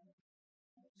ass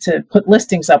to put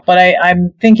listings up. But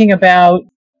I'm thinking about,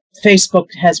 Facebook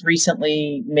has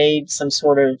recently made some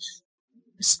sort of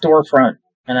storefront,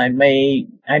 and I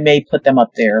may put them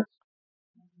up there.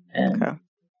 And okay.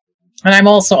 And I'm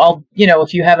also,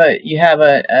 if you have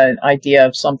an idea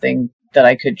of something that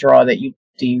I could draw that you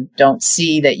don't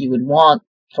see that you would want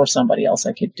for somebody else,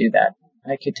 I could do that.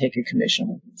 I could take a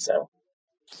commission. So,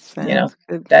 Sounds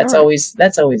good. that's All right.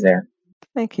 that's always there.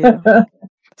 Thank you.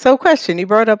 So, question, you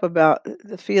brought up about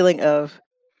the feeling of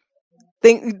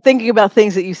thinking about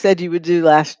things that you said you would do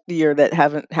last year that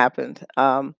haven't happened.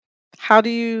 How do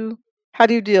you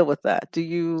deal with that? Do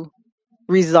you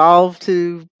resolve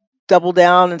to double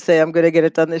down and say, I'm going to get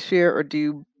it done this year? Or do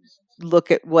you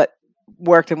look at what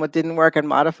worked and what didn't work and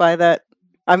modify that?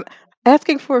 I'm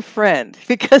asking for a friend,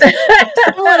 because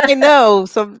someone I know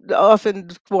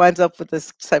often winds up with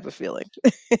this type of feeling.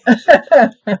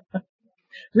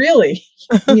 Really?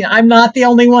 I'm not the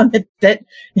only one that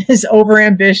is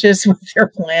overambitious with their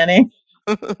planning.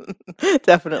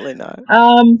 Definitely not.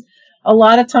 A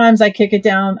lot of times I kick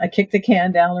the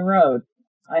can down the road.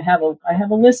 I have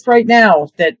a list right now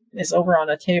that is over on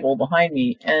a table behind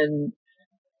me, and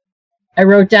I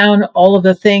wrote down all of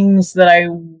the things that I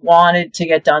wanted to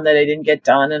get done that I didn't get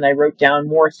done, and I wrote down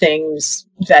more things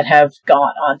that have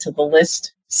got onto the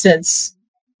list since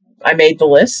I made the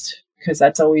list, because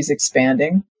that's always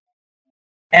expanding.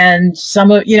 And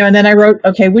and then I wrote,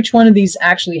 okay, which one of these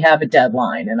actually have a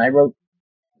deadline? And I wrote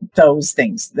those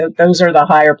things. Those are the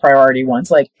higher priority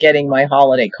ones, like getting my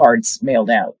holiday cards mailed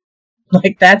out.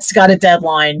 Like, that's got a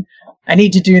deadline. I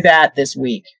need to do that this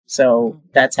week. So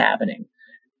that's happening.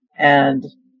 And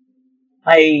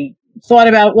I thought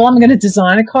about, I'm going to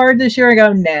design a card this year. I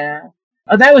go, nah.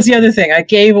 Oh, that was the other thing. I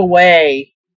gave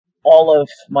away all of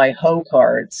my Ho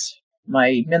cards,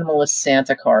 my minimalist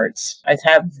Santa cards. I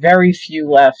have very few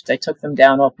left. I took them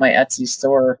down off my Etsy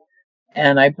store,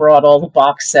 and I brought all the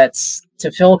box sets to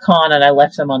PhilCon, and I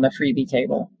left them on the freebie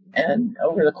table. And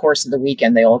over the course of the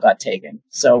weekend, they all got taken.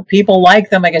 So people like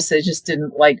them. I guess they just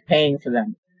didn't like paying for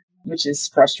them, which is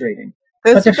frustrating.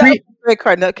 But the free great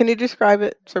card. Now, can you describe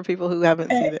it for people who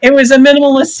haven't seen it? It was a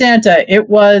minimalist Santa. It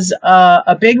was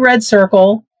a big red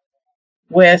circle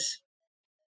with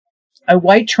a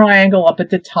white triangle up at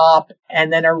the top,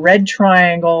 and then a red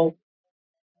triangle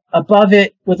above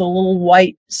it with a little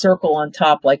white circle on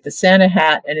top, like the Santa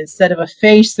hat. And instead of a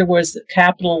face, there was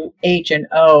capital H and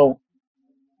O.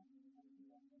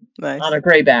 Nice. On a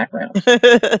gray background.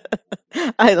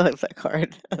 I love that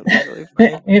card. Really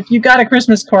if you got a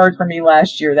Christmas card from me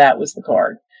last year, that was the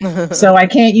card. So I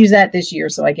can't use that this year,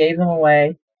 so I gave them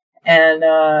away. And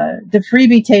the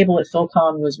freebie table at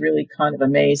PhilCon was really kind of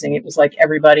amazing. It was like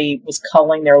everybody was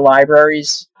culling their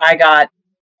libraries. I got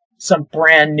some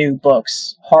brand new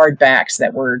books, hardbacks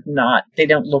that were not, they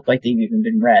don't look like they've even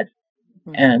been read.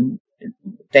 Mm-hmm. And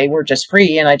they were just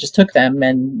free, and I just took them,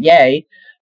 and yay.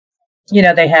 You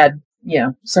know, they had,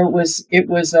 so it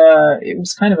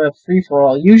was kind of a free for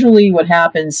all. Usually what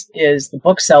happens is the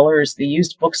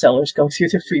used booksellers go through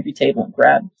the freebie table and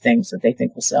grab things that they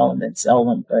think will sell and then sell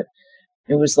them. But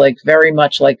it was like very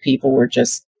much like people were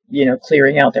just,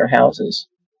 clearing out their houses.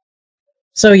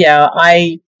 So yeah,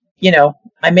 I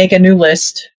make a new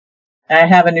list. I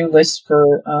have a new list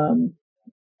for,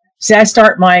 I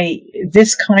start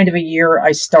this kind of a year,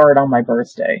 I start on my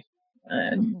birthday.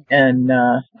 And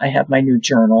I have my new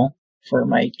journal for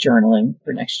my journaling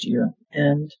for next year.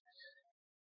 And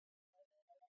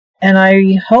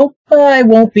I hope I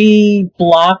won't be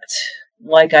blocked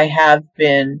like I have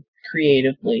been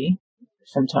creatively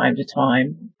from time to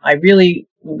time. I really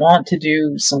want to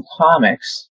do some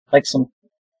comics,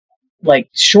 like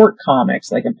short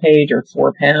comics, like a page or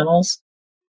 4 panels.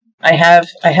 I have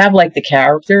like the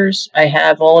characters. I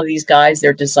have all of these guys,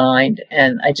 they're designed,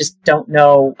 and I just don't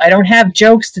know. I don't have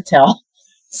jokes to tell.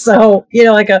 So,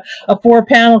 like a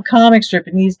 4-panel comic strip,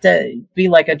 it needs to be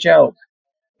like a joke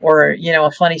or,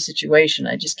 a funny situation.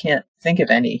 I just can't think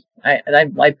of any.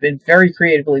 I've been very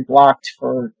creatively blocked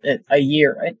for a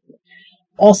year.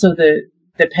 Also, the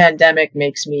pandemic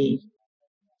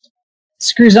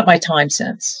screws up my time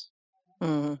sense.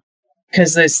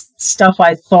 Because this stuff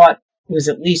I thought was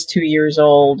at least 2 years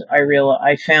old. I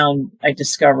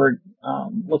discovered,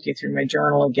 looking through my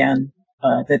journal again,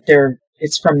 that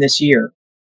it's from this year,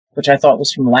 which I thought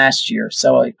was from last year.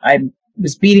 So I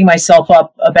was beating myself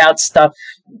up about stuff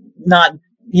not,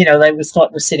 that I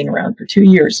thought was sitting around for 2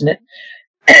 years, and it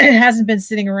hasn't been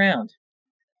sitting around.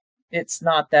 It's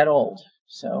not that old.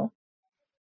 So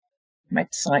my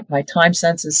time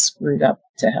sense is screwed up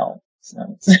to hell.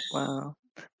 So wow.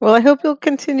 Well, I hope you'll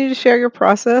continue to share your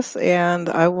process, and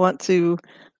I want to,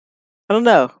 I don't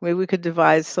know, maybe we could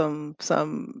devise some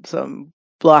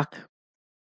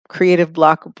creative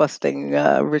block busting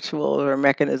ritual or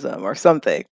mechanism or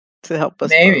something to help us.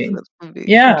 Maybe. Both. That would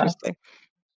be interesting.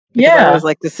 Because I always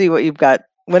like to see what you've got.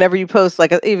 Whenever you post,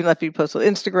 like even if you post on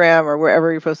Instagram or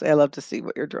wherever you post, I love to see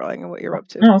what you're drawing and what you're up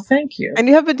to. Oh, thank you. And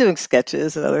you have been doing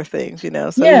sketches and other things, so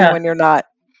even when you're not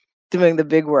doing the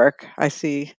big work, I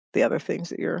see the other things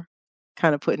that you're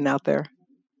kind of putting out there.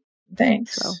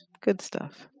 Thanks. So good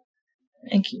stuff.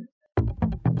 Thank you.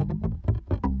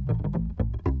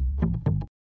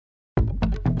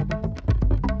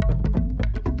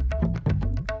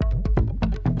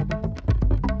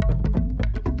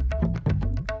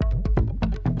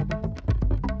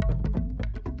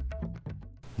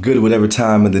 Good whatever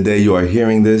time of the day you are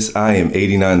hearing this. I am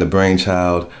 89 the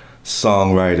Brainchild,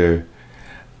 songwriter,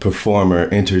 performer,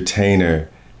 entertainer,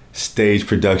 stage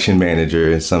production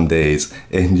manager in some days,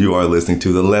 and you are listening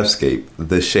to The Leftscape,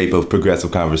 the shape of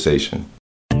progressive conversation.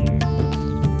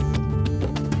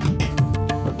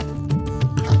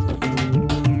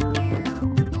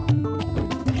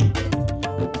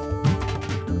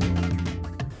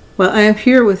 Well, I am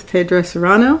here with Pedro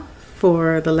Serrano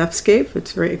for The Leftscape.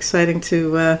 It's very exciting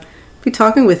to be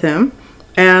talking with him.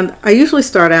 And I usually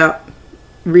start out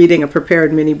reading a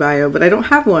prepared mini bio, but I don't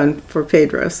have one for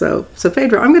Pedro. So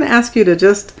Pedro, I'm going to ask you to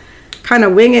just kind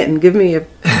of wing it and give me a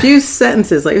few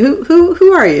sentences. Like,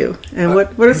 who are you? And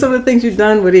what are some of the things you've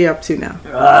done? What are you up to now?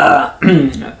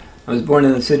 I was born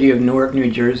in the city of Newark, New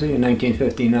Jersey in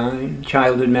 1959.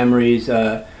 Childhood memories,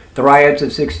 the riots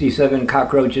of 67,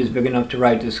 cockroaches big enough to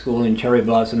ride to school, and cherry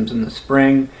blossoms in the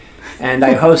spring. And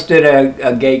I hosted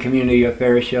a gay community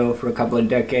affairs show for a couple of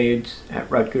decades at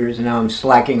Rutgers, and now I'm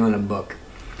slacking on a book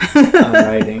I'm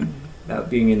writing about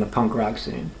being in the punk rock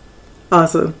scene.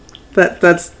 Awesome.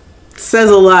 That says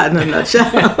a lot in a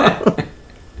nutshell.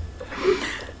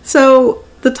 So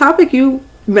the topic you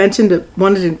mentioned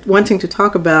wanting to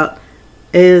talk about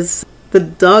is the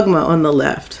dogma on the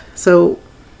left. So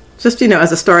just,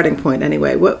 as a starting point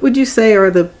anyway, what would you say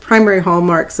are the primary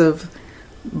hallmarks of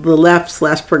the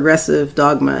left/progressive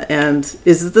dogma? And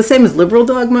is it the same as liberal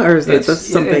dogma, or is that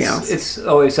something else? It's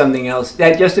always something else.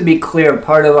 That, just to be clear,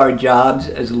 part of our jobs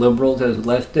as liberals, as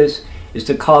leftists, is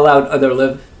to call out other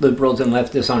liberals and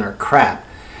leftists on our crap.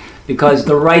 Because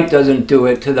the right doesn't do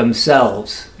it to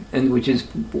themselves, and which is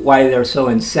why they're so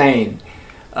insane.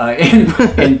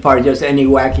 In part, just any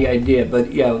wacky idea.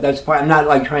 But that's part. I'm not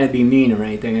like trying to be mean or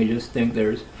anything. I just think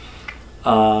there's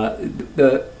I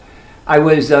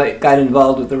got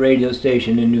involved with the radio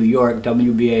station in New York,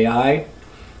 WBAI,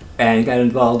 and got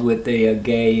involved with the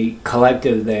gay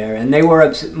collective there. And they were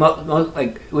it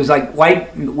was like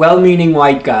white, well-meaning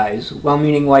white guys,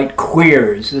 well-meaning white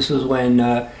queers. This was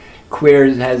when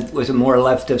queers was a more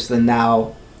leftist than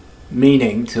now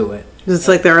meaning to it. Is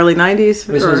it like the early 90s?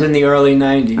 This was in the early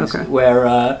 90s, okay.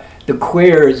 Where the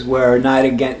queers were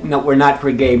not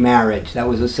for gay marriage. That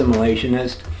was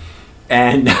assimilationist.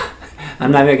 And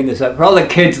I'm not making this up. For all the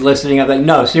kids listening, I'm like,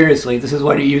 no, seriously, this is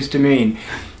what it used to mean.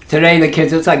 Today, the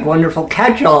kids, it's like wonderful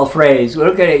catch-all phrase.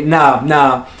 Look at it.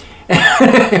 No.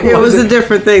 It was a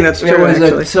different thing. That's true.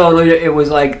 It was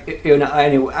like,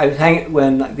 anyway, I was hanging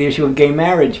when the issue of gay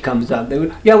marriage comes up. They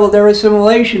would, well, they're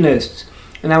assimilationists.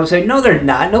 And I would say, no, they're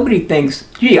not. Nobody thinks,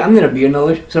 gee, I'm going to be an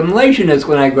assimilationist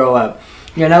when I grow up.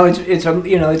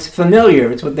 It's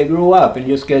familiar. It's what they grew up, and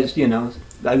just gets,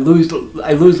 I lose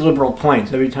liberal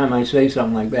points every time I say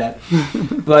something like that.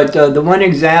 But the one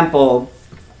example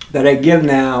that I give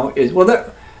now is, all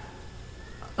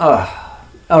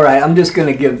right, I'm just going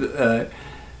to give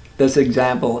this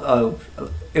example of,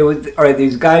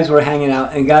 these guys were hanging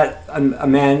out and got a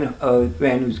man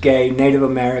who's gay, Native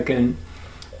American,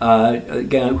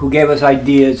 again, who gave us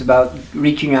ideas about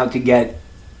reaching out to get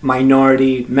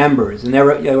minority members. And they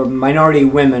were minority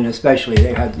women especially.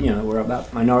 They had, were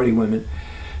about minority women.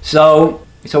 So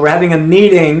we're having a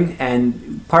meeting,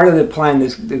 and part of the plan, the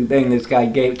thing this guy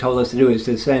told us to do is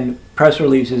to send press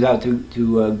releases out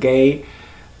to gay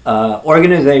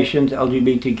organizations,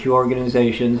 LGBTQ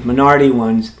organizations, minority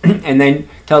ones, and then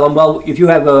tell them, well, if you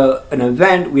have an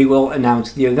event, we will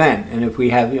announce the event, and if we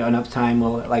have enough time,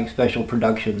 we'll like special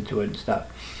production to it and stuff.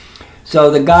 So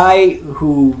the guy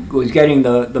who was getting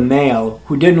the mail,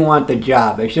 who didn't want the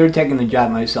job, I should have taken the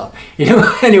job myself.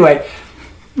 Anyway,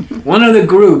 one of the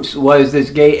groups was this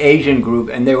gay Asian group,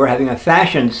 and they were having a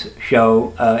fashion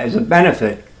show as a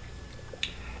benefit.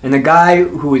 And the guy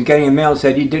who was getting the mail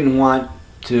said he didn't want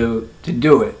to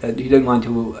do it, that he didn't want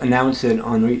to announce it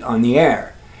on the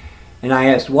air. And I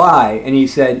asked why, and he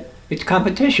said, it's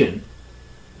competition.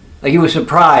 Like, he was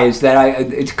surprised that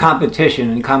it's competition,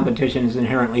 and competition is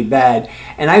inherently bad.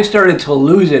 And I started to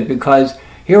lose it, because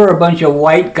here are a bunch of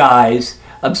white guys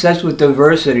obsessed with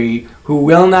diversity who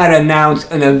will not announce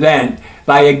an event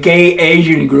by a gay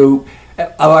Asian group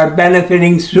are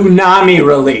benefiting tsunami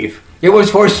relief. It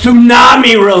was for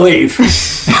tsunami relief.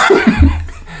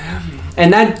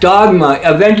 And that dogma,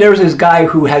 eventually there was this guy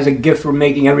who has a gift for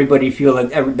making everybody feel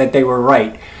that they were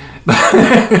right.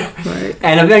 Right.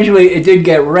 And eventually it did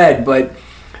get read, but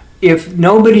if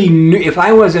nobody knew, if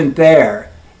I wasn't there,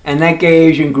 and that gay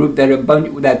Asian group,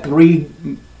 that three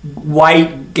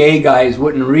white gay guys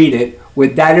wouldn't read it,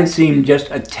 would that have seemed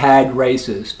just a tad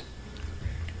racist?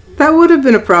 That would have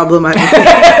been a problem, I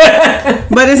think.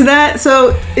 But is that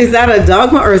a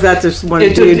dogma, or is that just one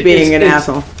dude being an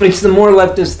asshole? It's the more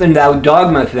leftist than that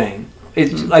dogma thing.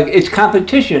 It's like, it's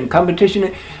competition.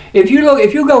 Competition. If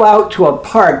you go out to a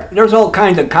park, there's all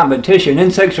kinds of competition.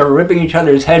 Insects are ripping each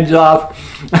other's heads off.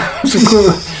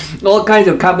 All kinds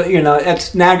of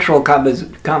that's natural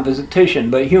competition.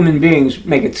 But human beings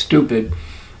make it stupid.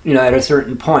 At a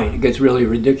certain point, it gets really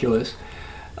ridiculous.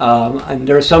 And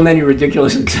there are so many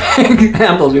ridiculous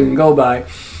examples you can go by,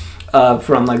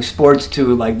 from like sports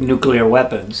to like nuclear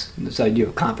weapons. This idea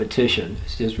of competition,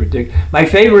 it's just ridiculous. My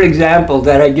favorite example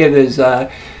that I give is,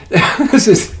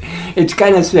 it's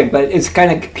kind of sick, but it's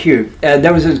kind of cute.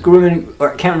 There was this group,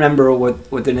 or I can't remember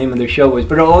what the name of the show was,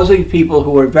 but it was all these people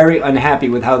who were very unhappy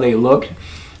with how they looked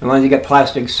and wanted to get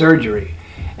plastic surgery.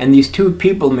 And these two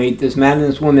people meet, this man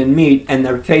and this woman meet, and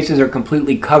their faces are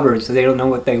completely covered, so they don't know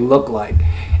what they look like.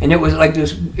 And it was like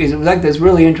this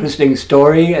really interesting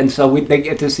story, and so they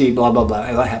get to see blah, blah, blah,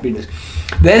 happiness.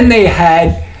 Then they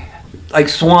had, like,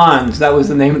 swans, that was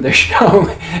the name of the show,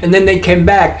 and then they came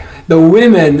back. The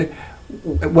women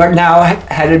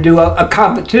had to do a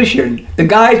competition. The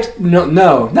guys,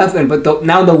 no, nothing, but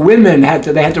now the women had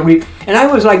to read. And I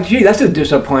was like, gee, that's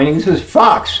disappointing. This is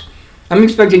Fox. I'm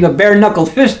expecting a bare-knuckle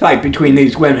fist fight between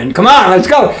these women. Come on, let's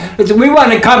go. We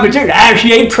want a competition.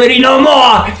 She ain't pretty no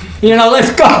more.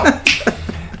 let's go.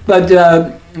 But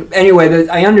anyway,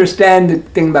 I understand the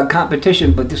thing about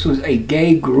competition, but this was a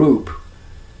gay group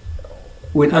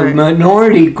with a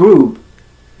minority group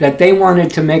that they wanted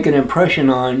to make an impression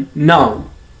on. No,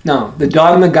 the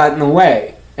dogma got in the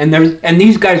way. And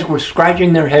these guys were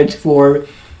scratching their heads for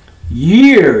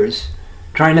years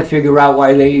trying to figure out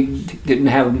why they didn't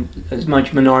have as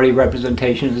much minority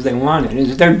representation as they wanted.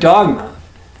 It's their dogma.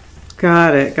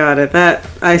 Got it. That,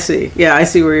 I see. Yeah, I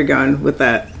see where you're going with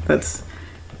that.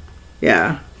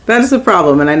 That is a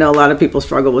problem, and I know a lot of people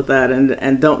struggle with that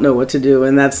and don't know what to do,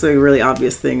 and that's a really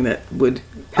obvious thing that would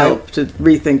help to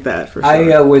rethink that for sure.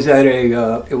 I was at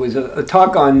a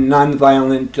talk on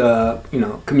nonviolent,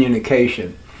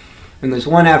 communication, and this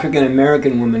one African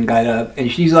American woman got up,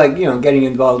 and she's like, getting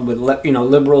involved with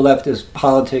liberal leftist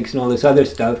politics and all this other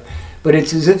stuff, but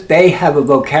it's as if they have a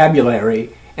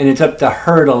vocabulary, and it's up to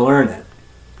her to learn it.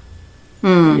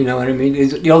 You know what I mean?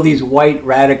 It's all these white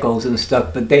radicals and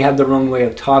stuff, but they have their own way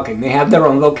of talking. They have their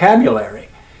own vocabulary.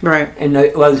 Right. And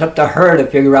it's up to her to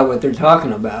figure out what they're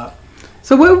talking about.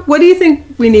 So what do you think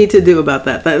we need to do about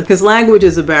that? Because language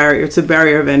is a barrier. It's a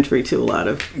barrier of entry to a lot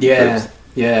of groups.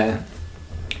 Yeah.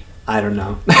 I don't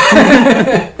know.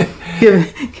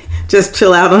 Just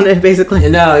chill out on it, basically.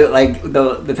 Like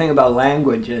the thing about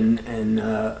language and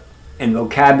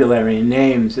vocabulary and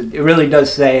names, it really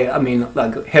does say,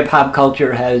 like hip-hop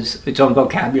culture has its own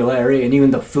vocabulary, and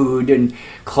even the food and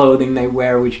clothing they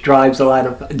wear, which drives a lot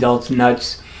of adults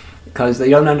nuts because they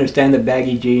don't understand the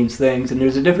baggy jeans things, and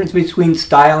there's a difference between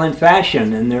style and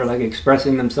fashion, and they're like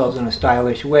expressing themselves in a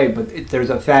stylish way, but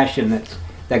there's a fashion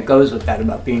that goes with that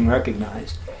about being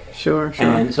recognized. Sure.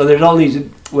 And so there's all these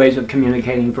ways of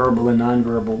communicating, verbal and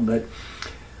nonverbal, but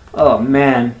oh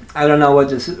man, I don't know what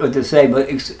to say, but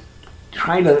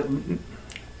trying to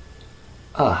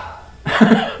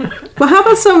Well, how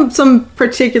about some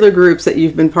particular groups that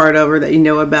you've been part of or that you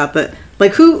know about, that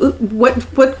like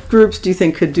what groups do you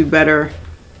think could do better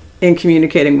in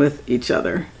communicating with each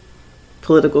other?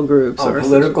 Political groups or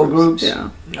political groups? Yeah.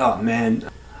 Oh man,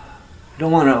 I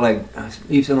don't want to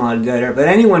leave someone on dead air, but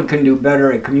anyone can do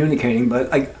better at communicating.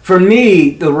 But for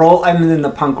me, the role, I'm in the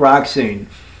punk rock scene,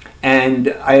 and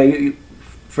I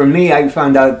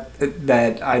found out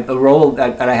that I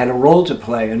had a role to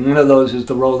play, and one of those is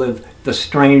the role of the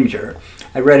stranger.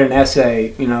 I read an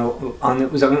essay,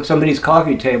 it was on somebody's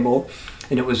coffee table,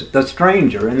 and it was the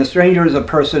stranger. And the stranger is a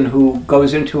person who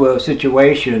goes into a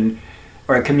situation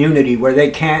or a community where they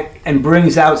can't, and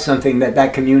brings out something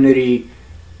that community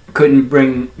couldn't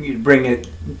bring it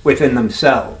within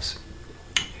themselves.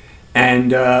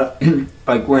 And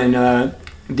like when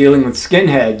dealing with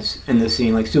skinheads in the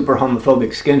scene, like super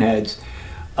homophobic skinheads,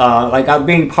 like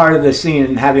being part of the scene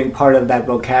and having part of that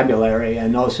vocabulary,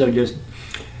 and also just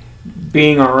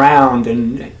being around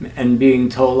and being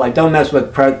told, like, don't mess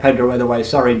with Pedro, otherwise,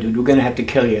 sorry dude, we're gonna have to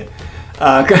kill you.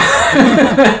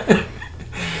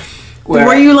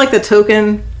 Were you like the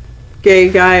token gay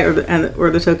guy or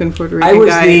the token Puerto Rican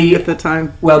guy at the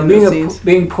time? Well,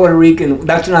 being Puerto Rican,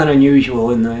 that's not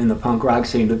unusual in the punk rock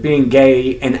scene, but being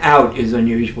gay and out is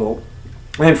unusual.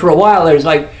 And for a while, there's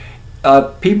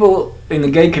people in the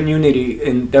gay community,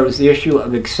 and there was the issue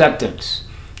of acceptance.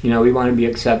 We want to be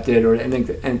accepted,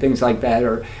 and things like that.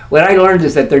 Or what I learned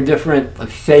is that there are different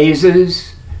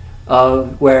phases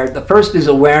of where the first is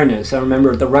awareness. I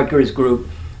remember at the Rutgers group,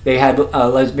 they had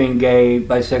lesbian, gay,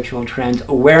 bisexual, trans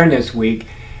awareness week,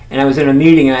 and I was in a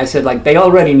meeting and I said, they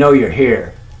already know you're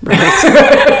here.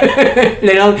 Right.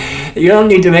 You don't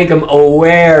need to make them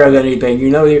aware of anything.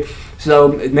 So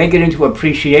make it into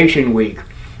appreciation week,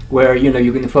 where you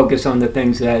can focus on the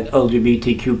things that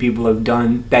LGBTQ people have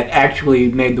done that actually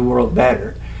made the world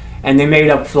better. And they made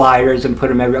up flyers and put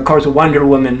them everywhere. Of course, Wonder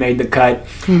Woman made the cut,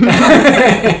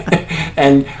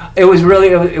 and it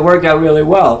worked out really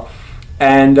well.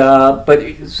 And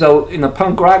so in the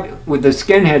punk rock with the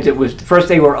skinheads, it was first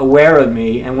they were aware of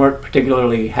me and weren't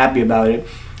particularly happy about it,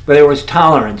 but there was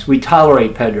tolerance. We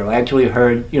tolerate Pedro. I actually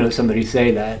heard somebody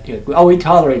say that. Oh, we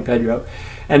tolerate Pedro,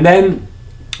 and then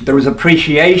there was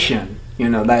appreciation.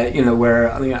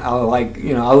 Where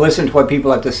I'll listen to what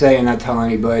people have to say and not tell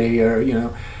anybody, or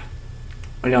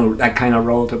that kind of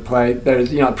role to play.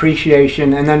 There's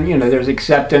appreciation, and then there's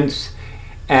acceptance,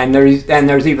 and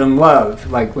there's even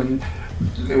love, like when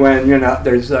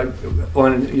there's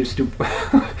one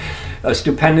a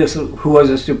stupendously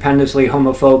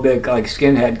homophobic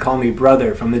skinhead call me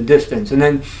brother from the distance, and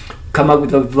then come up with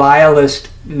the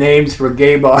vilest names for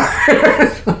gay bars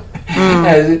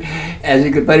as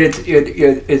you could. But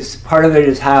it's part of it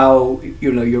is how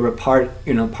you're a part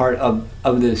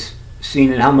of this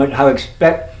scene, and how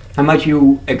much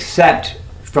you accept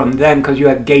from them, because you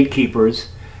have gatekeepers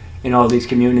in all these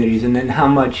communities, and then how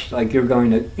much like you're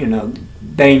going to,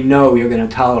 they know you're going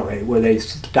to tolerate, where they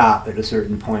stop at a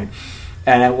certain point.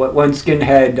 And one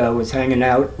skinhead was hanging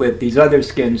out with these other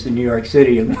skins in New York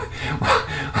City, and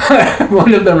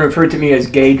one of them referred to me as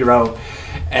Pedro,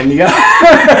 and the other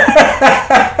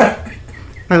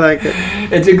I like it.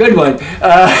 it's a good one.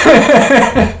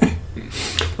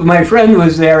 My friend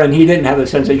was there, and he didn't have a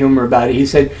sense of humor about it. He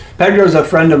said, Pedro's a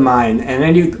friend of mine, and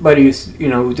anybody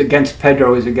who's against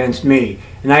Pedro is against me.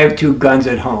 And I have 2 guns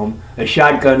at home, a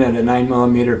shotgun and a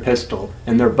 9mm pistol,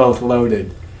 and they're both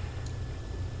loaded.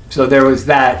 So there was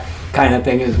that kind of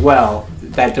thing as well,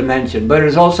 that dimension. But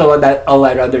there's also all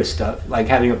that other stuff, like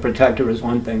having a protector is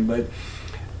one thing. But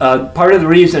part of the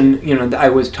reason, that I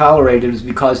was tolerated is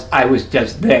because I was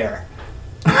just there,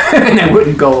 and I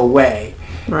wouldn't go away.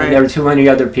 Right. And there were too many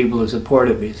other people who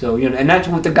supported me. So, and that's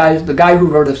what the guy who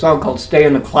wrote a song called Stay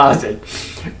in the Closet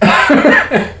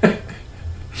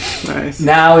nice.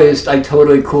 Now is like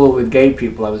totally cool with gay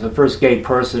people. I was the first gay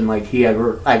person like he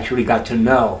ever actually got to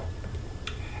know.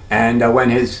 And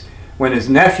when his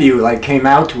nephew like came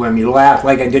out to him, he laughed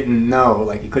like I didn't know,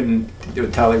 like he couldn't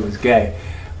tell he was gay.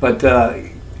 But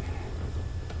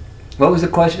what was the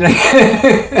question? I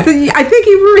think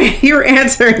you were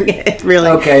answering it, really.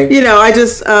 Okay. I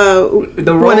just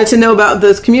wanted to know about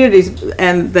those communities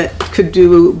and that could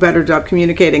do a better job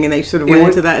communicating, and they sort of went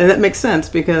into that. And that makes sense,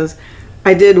 because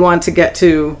I did want to get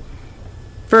to,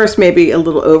 first, maybe a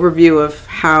little overview of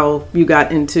how you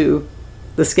got into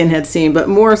the skinhead scene. But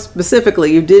more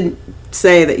specifically, you did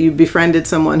say that you befriended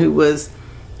someone who was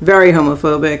very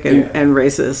homophobic and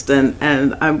racist.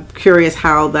 And I'm curious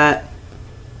how that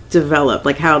develop.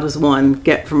 Like, how does one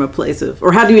get from a place of,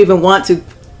 or how do you even want to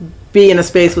be in a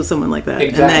space with someone like that?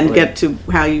 Exactly. And then get to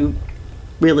how you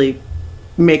really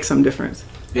make some difference?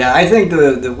 Yeah, I think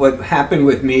the what happened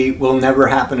with me will never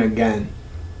happen again,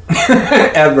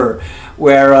 ever.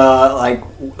 Where like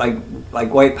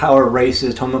white power,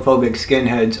 racist, homophobic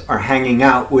skinheads are hanging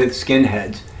out with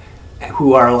skinheads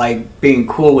who are like being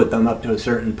cool with them up to a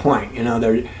certain point.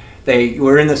 They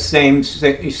were in the same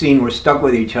scene, we're stuck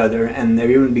with each other, and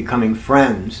they're even becoming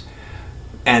friends,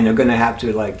 and they're going to have to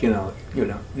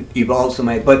evolve some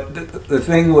way. But the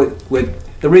thing with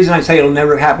the reason I say it'll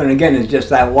never happen again is just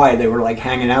that why they were like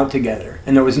hanging out together,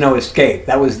 and there was no escape.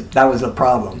 That was the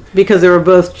problem. Because they were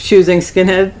both choosing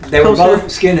skinhead. They were both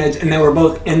skinheads, and they were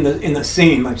both in the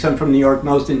scene. Like some from New York,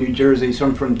 most in New Jersey,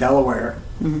 some from Delaware,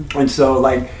 and so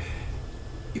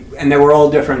and they were all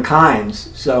different kinds.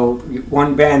 So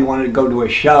one band wanted to go to a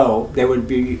show, they would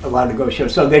be allowed to go to a show.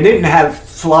 So they didn't have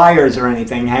flyers or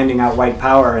anything, handing out white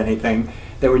power or anything.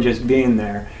 They were just being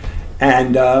there.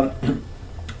 And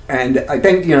I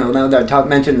think, now that I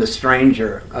mentioned the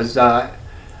stranger, I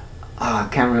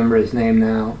can't remember his name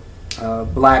now.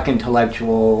 Black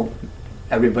intellectual,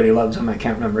 everybody loves him, I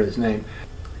can't remember his name.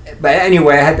 But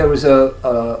anyway, there was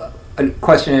a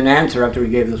question and answer after he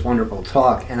gave this wonderful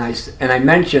talk, and I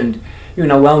mentioned,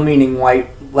 well-meaning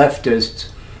white leftists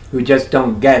who just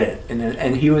don't get it,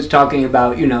 and he was talking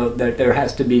about, that there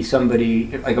has to be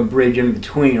somebody like a bridge in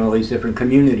between all these different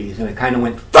communities, and I kind of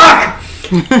went fuck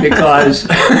because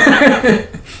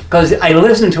I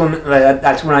listened to him.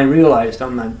 That's when I realized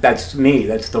that's me.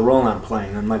 That's the role I'm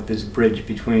playing. I'm like this bridge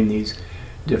between these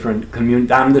different communities.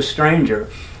 I'm the stranger.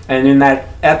 And in that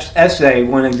essay,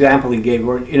 one example he gave,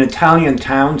 were in Italian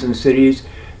towns and cities,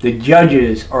 the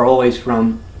judges are always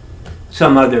from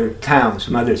some other town,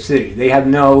 some other city. They have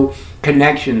no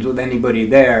connections with anybody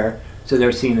there, so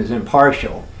they're seen as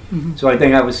impartial. Mm-hmm. So I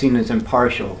think I was seen as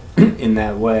impartial in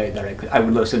that way, that I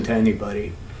would listen to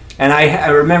anybody. And I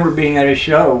remember being at a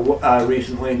show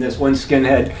recently, and this one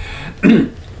skinhead,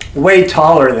 way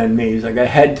taller than me, he's like a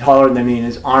head taller than me, and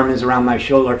his arm is around my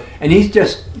shoulder, and he's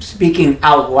just speaking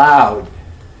out loud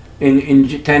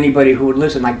to anybody who would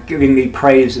listen, like giving me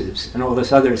praises and all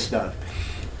this other stuff.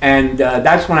 And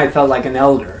that's when I felt like an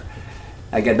elder,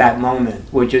 like at that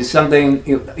moment, which is something,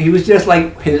 he was just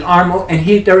like his arm,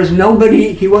 and there was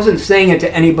nobody, he wasn't saying it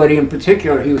to anybody in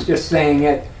particular, he was just saying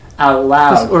it out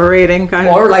loud. Just orating, kind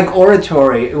of? Or like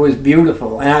oratory. It was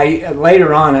beautiful. And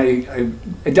later on, I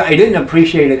didn't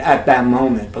appreciate it at that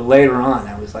moment, but later on,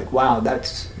 I was like, wow, that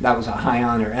was a high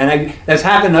honor. And that's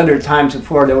happened other times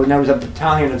before. There was a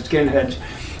battalion of skinheads,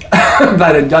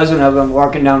 about a dozen of them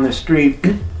walking down the street,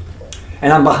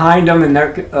 and I'm behind them, and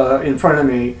they're in front of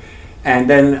me. And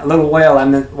then a little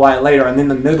while later, I'm in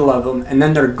the middle of them, and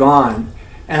then they're gone.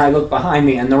 And I look behind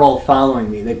me, and they're all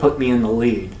following me. They put me in the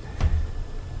lead.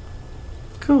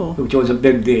 Cool. Which was a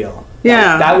big deal.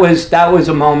 Yeah. That was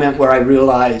a moment where I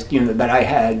realized, that I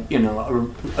had,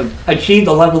 achieved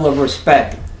a level of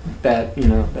respect a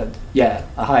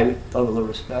high level of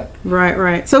respect.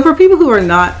 Right. So for people who are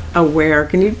not aware,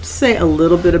 can you say a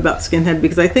little bit about skinhead?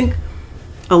 Because I think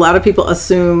a lot of people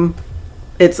assume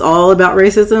it's all about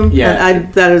racism. Yeah.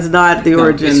 And that is not the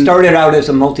origin. It started out as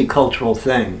a multicultural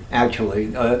thing,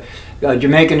 actually.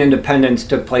 Jamaican independence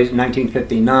took place in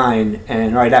 1959,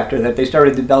 and right after that they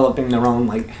started developing their own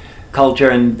culture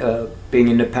and being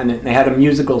independent. They had a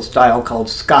musical style called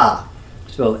ska,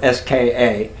 spelled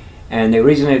S-K-A, and the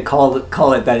reason they call it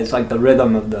that is the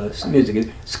rhythm of the music is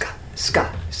ska,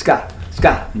 ska, ska,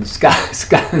 ska, and ska,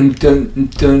 ska, and dun,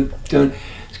 dun, dun.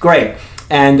 It's great.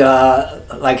 And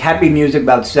happy music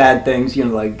about sad things,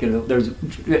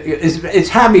 it's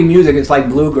happy music. It's like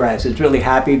bluegrass. It's really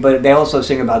happy, but they also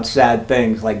sing about sad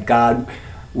things like God,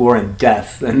 war, and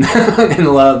death, and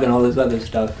and love, and all this other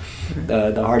stuff,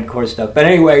 the hardcore stuff. But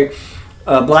anyway,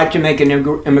 black Jamaican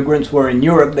immigrants were in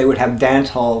Europe. They would have dance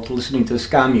halls listening to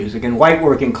ska music, and white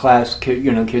working class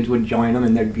kids would join them,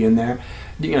 and they'd be in there,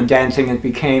 dancing. It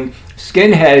became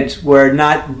skinheads were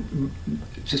not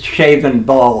shaven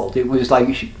bald. It was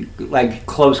like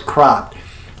close cropped,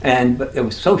 but it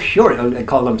was so short. They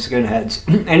called them skinheads,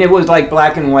 and it was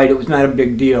black and white. It was not a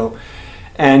big deal,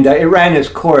 and it ran its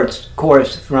course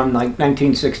from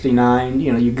 1969.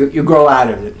 You grow out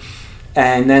of it,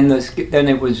 and then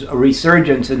it was a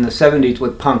resurgence in the 70s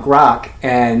with punk rock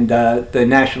and the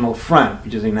National Front,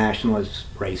 which is a nationalist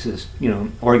racist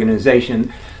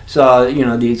organization. So,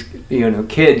 these,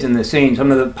 kids in the scene, some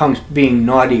of the punks being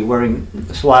naughty, wearing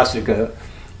swastika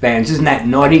bands. Isn't that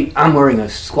naughty? I'm wearing a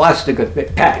swastika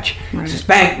patch. Right.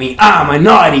 Spank me. I'm a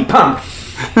naughty punk.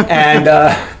 And,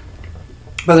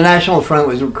 but the National Front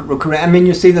was recruiting. I mean,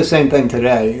 you see the same thing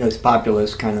today. This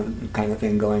populist kind of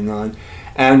thing going on.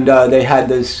 And they had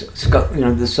this, this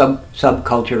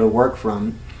subculture to work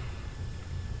from.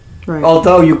 Right.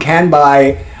 Although you can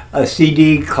buy a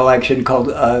CD collection called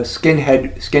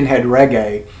Skinhead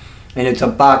Reggae, and it's a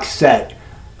box set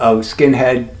of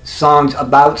skinhead songs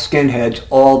about skinheads,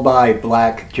 all by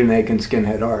black Jamaican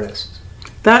skinhead artists.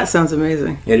 That sounds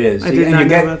amazing. It is. I did not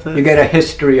know about that. You get a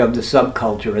history of the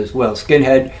subculture as well.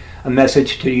 Skinhead, A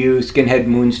Message to You, Skinhead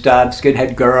Moonstop,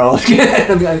 Skinhead Girl,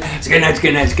 Skinhead.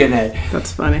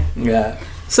 That's funny. Yeah.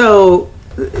 So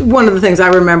one of the things I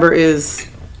remember is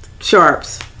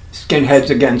Sharps. Skinheads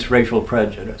Against Racial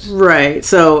Prejudice. Right.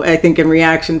 So I think in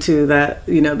reaction to that,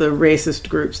 the racist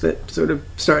groups that sort of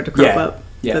started to crop up,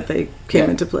 that they came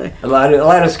into play. A lot of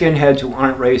skinheads who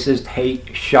aren't racist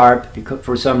hate Sharp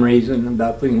for some reason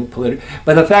about being political.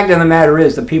 But the fact of the matter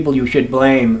is, the people you should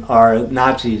blame are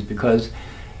Nazis, because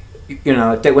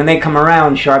when they come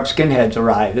around, Sharp skinheads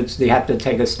arrive. They have to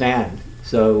take a stand.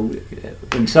 So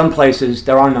in some places,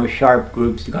 there are no Sharp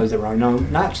groups because there are no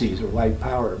Nazis or white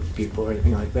power people or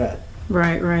anything like that.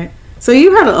 Right. So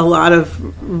you had a lot of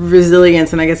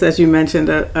resilience, and I guess, as you mentioned,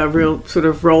 a real sort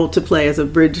of role to play as a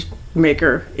bridge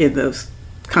maker in those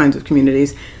kinds of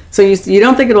communities. So you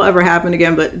don't think it'll ever happen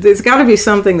again, but there's got to be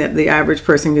something that the average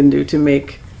person can do to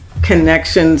make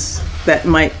connections that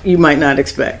you might not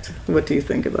expect. What do you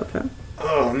think about that?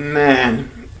 Oh, man.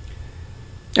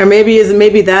 Or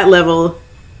maybe that level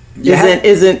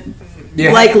isn't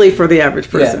likely for the average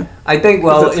person. Yeah. I think,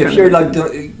 if you're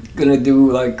gonna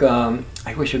do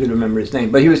I wish I could remember his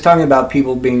name, but he was talking about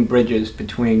people being bridges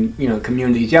between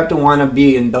communities. You have to want to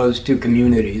be in those two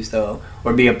communities though,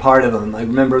 or be a part of them. I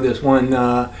remember this one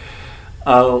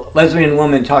lesbian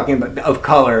woman talking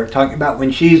about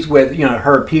when she's with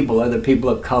her people, other people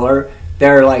of color.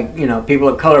 They're people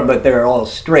of color, but they're all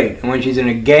straight. And when she's in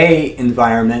a gay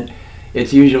environment,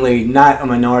 it's usually not a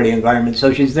minority environment,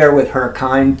 so she's there with her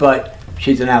kind, but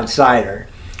she's an outsider.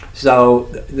 So,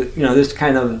 this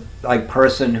kind of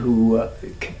person who,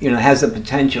 has the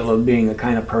potential of being the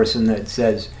kind of person that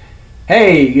says,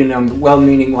 "Hey,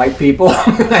 well-meaning white people."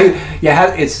 I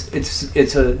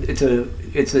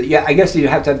guess you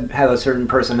have to have a certain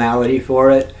personality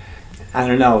for it. I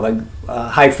don't know,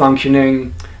 high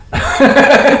functioning.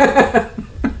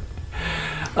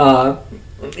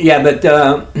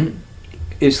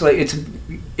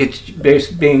 It's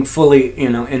based being fully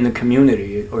in the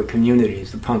community or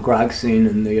communities, the punk rock scene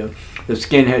and the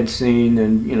skinhead scene,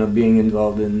 and being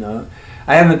involved in.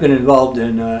 I haven't been involved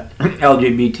in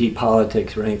LGBT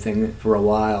politics or anything for a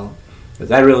while, because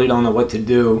I really don't know what to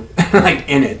do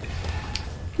in it.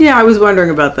 Yeah, I was wondering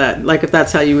about that. If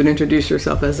that's how you would introduce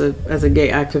yourself as a gay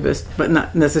activist, but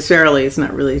not necessarily. It's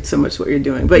not really so much what you're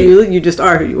doing, but you just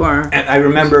are who you are. And I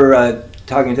remember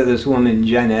talking to this woman,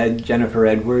 Jennifer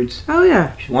Edwards. Oh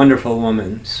yeah, She's a wonderful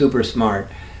woman, super smart,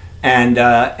 And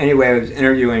anyway, I was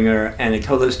interviewing her, and I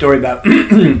told her a story about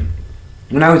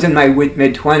when I was in my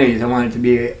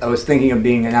mid-20s. I was thinking of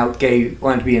being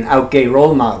wanted to be an out gay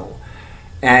role model.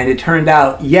 And it turned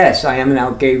out, yes, I am an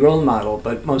out gay role model,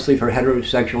 but mostly for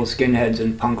heterosexual skinheads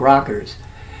and punk rockers.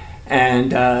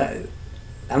 And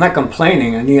I'm not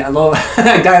complaining. I mean, although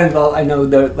I got involved, I know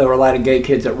there were a lot of gay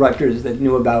kids at Rutgers that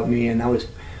knew about me, and I was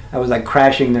like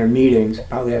crashing their meetings,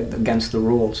 probably against the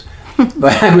rules.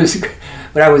 But I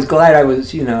was glad I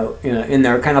was, in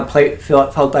there. Kind of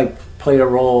felt like played a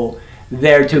role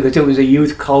there too, because it was a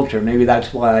youth culture. Maybe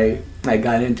that's why I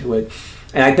got into it.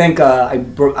 And I think I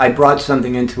brought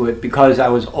something into it because I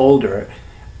was older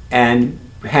and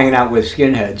hanging out with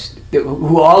skinheads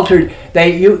who altered.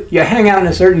 You hang out in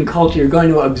a certain culture, you're going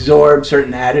to absorb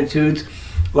certain attitudes,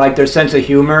 like their sense of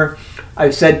humor.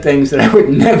 I've said things that I would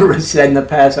never have said in the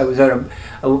past. I was at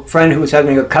a friend who was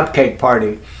having a cupcake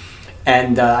party,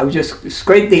 and I would just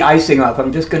scrape the icing off.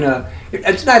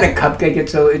 It's not a cupcake.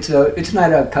 It's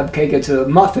not a cupcake. It's a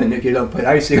muffin if you don't put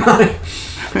icing on it.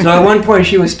 So at one point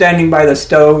she was standing by the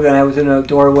stove, and I was in a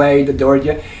doorway,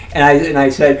 and I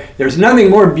said, "There's nothing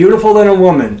more beautiful than a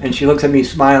woman." And she looks at me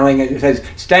smiling, and it says,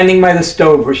 "Standing by the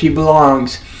stove where she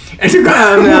belongs." And she goes,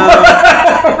 "Oh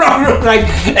no!" Like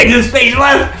his face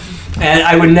left.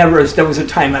 And there was a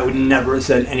time I would never have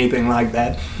said anything like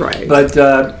that. Right. But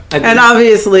and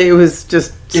obviously it was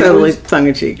just totally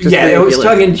tongue-in-cheek. Yeah, it was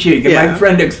tongue-in-cheek. And my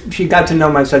friend, she got to know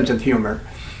my sense of humor.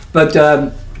 But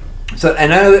so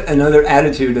another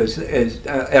attitude is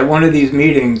at one of these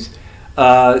meetings,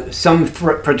 some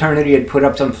fraternity had put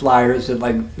up some flyers that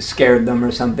like scared them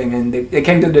or something, and they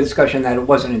came to the discussion that it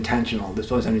wasn't intentional.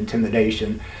 This wasn't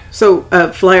intimidation. So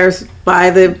flyers by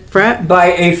the frat?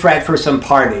 By a frat for some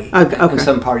party. Okay.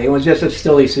 Some party. It was just a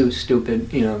silly,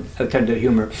 stupid, attempt at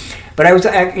humor. But I was,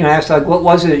 asked like, what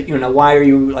was it? Why are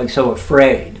you like so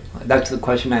afraid? That's the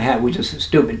question I had, which is a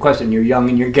stupid question. You're young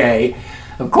and you're gay.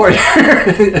 Of course,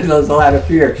 there's a lot of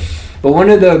fear. But one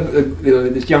of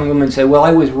this young woman said, "Well,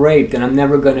 I was raped, and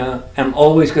I'm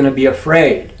always gonna be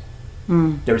afraid."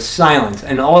 There's silence,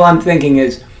 and all I'm thinking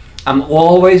is, I'm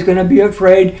always gonna be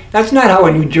afraid? That's not how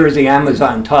a New Jersey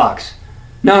Amazon talks.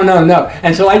 No.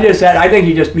 And so I just said, I think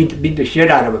you just need to beat the shit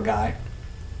out of a guy.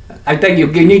 I think you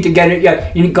need to get it.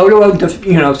 Yeah, you go to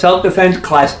a self-defense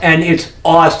class, and it's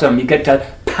awesome. You get to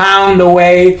pound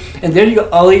away, and then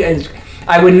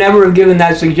I would never have given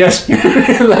that suggestion.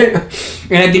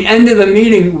 And at the end of the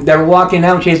meeting, they're walking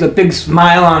out. She has a big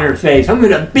smile on her face. I'm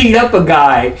going to beat up a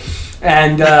guy,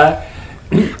 and I'm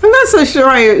not so sure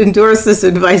I endorse this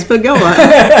advice, but go on.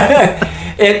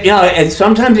 And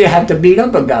sometimes you have to beat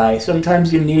up a guy.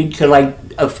 Sometimes you need to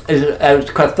as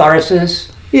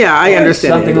catharsis. Yeah, I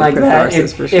understand. Something like that.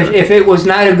 If it was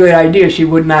not a good idea, she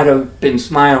would not have been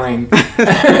smiling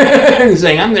and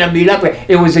saying, "I'm going to beat up."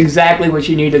 It was exactly what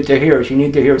she needed to hear. She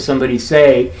needed to hear somebody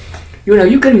say,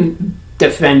 you can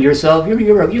defend yourself.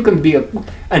 You can be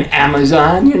an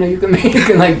Amazon. You can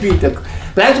beat the.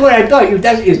 But that's what I thought.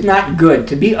 That is not good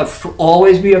to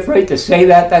always be afraid to say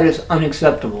that. That is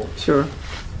unacceptable. Sure,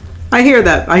 I hear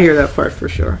that part for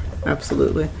sure.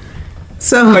 Absolutely.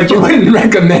 So, but you wouldn't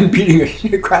recommend beating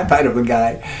the crap out of a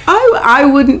guy. I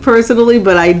wouldn't personally,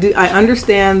 but I do. I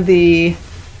understand the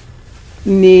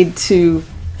need to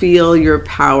feel your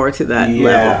power to that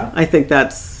level. I think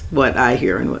that's what I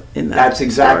hear in that. That's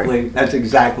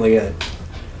exactly it.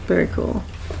 Very cool.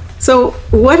 So,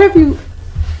 what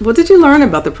did you learn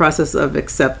about the process of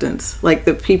acceptance? Like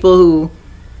the people who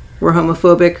were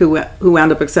homophobic who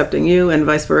wound up accepting you, and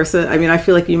vice versa. I mean, I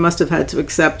feel like you must have had to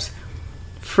accept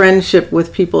friendship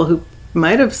with people who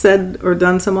might have said or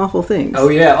done some awful things. Oh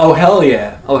yeah. Oh hell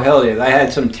yeah. I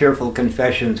had some tearful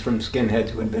confessions from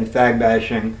skinheads who had been fag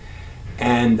bashing,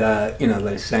 and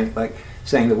they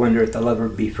saying that wonder if they'll ever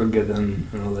be forgiven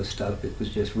and all this stuff. It was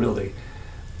just really,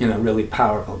 really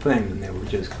powerful thing, and they were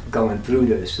just going through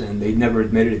this, and they never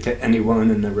admitted it to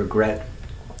anyone, and the regret.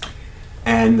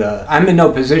 And I'm in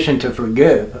no position to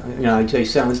forgive. I'd say,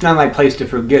 "Sam, it's not my place to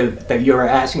forgive." That you're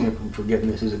asking for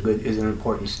forgiveness is an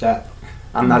important step.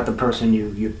 I'm not the person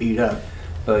you beat up,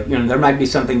 but there might be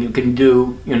something you can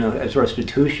do, as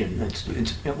restitution.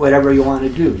 It's whatever you want to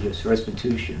do, just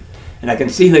restitution. And I can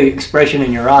see the expression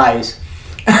in your eyes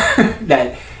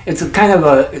that it's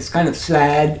kind of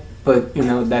sad, but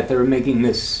that they're making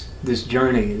this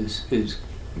journey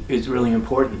is really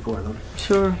important for them.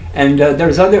 Sure. And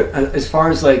there's other, as far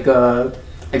as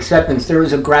acceptance, there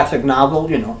was a graphic novel,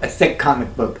 a thick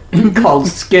comic book called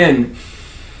Skin.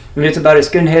 And it's about a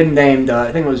skinhead named,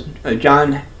 I think it was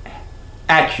John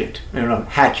Hatchet.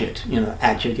 Hatchet.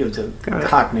 He was a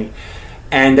Cockney.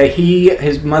 And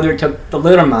his mother took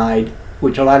thalidomide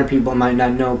which a lot of people might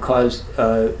not know caused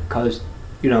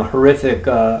horrific,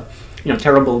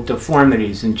 terrible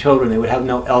deformities in children. They would have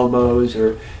no elbows,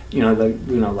 or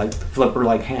like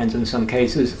flipper-like hands in some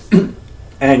cases,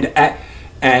 and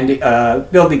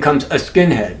Bill becomes a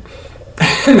skinhead.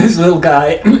 This little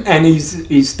guy, and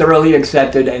he's thoroughly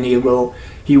accepted, and he will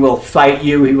fight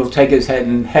you. He will take his head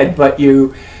and headbutt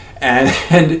you, and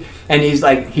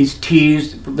he's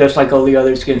teased just like all the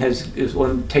other skinheads. Is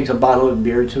one takes a bottle of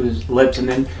beer to his lips and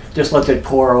then just lets it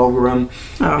pour over him,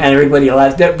 and everybody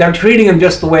laughs. They're treating him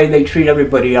just the way they treat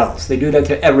everybody else. They do that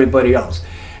to everybody else,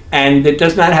 and it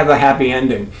does not have a happy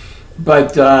ending.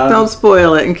 But don't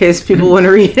spoil it in case people want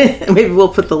to read it. Maybe we'll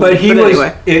put the link. But he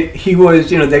was.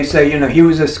 They say, he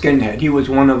was a skinhead. He was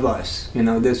one of us.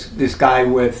 This guy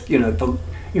with,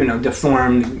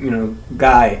 deformed,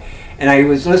 guy. And I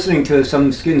was listening to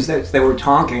some skins that they were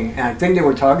talking, and I think they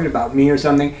were talking about me or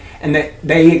something, and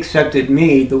they accepted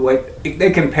me the way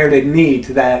they compared me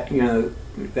to that,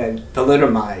 that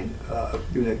thalidomide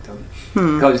victim,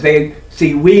 because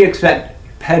we accept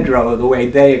Pedro the way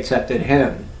they accepted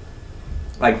him.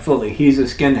 Like fully, he's a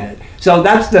skinhead. So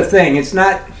that's the thing. It's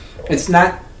not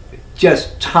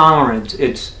just tolerance.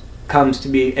 It comes to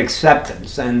be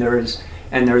acceptance, and there's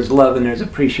love, and there's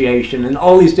appreciation, and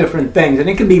all these different things. And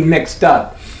it can be mixed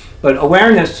up, but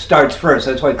awareness starts first.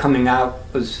 That's why coming out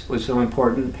was so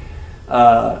important.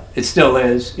 It still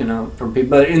is, for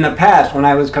people. But in the past, when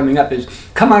I was coming up, is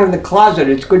come out of the closet.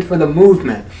 It's good for the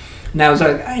movement. And I was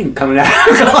like, I ain't coming out of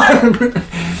the closet.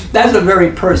 That's a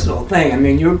very personal thing. I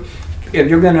mean, if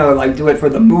you're gonna do it for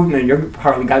the movement, you've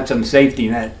probably got some safety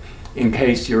net in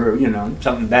case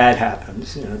something bad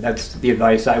happens. That's the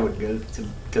advice I would give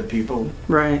to people.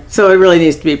 Right. So it really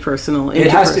needs to be personal.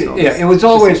 It has to. Yeah. It was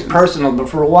always personal, but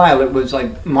for a while it was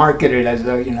like marketed as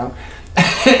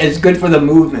it's good for the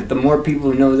movement. The more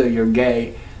people know that you're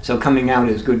gay, so coming out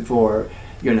is good for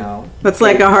That's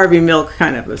like a Harvey Milk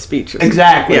kind of a speech.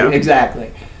 Exactly. Yeah.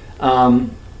 Exactly.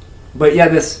 But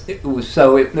yeah,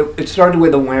 it started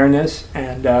with awareness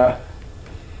and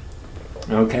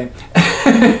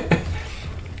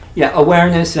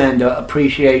awareness and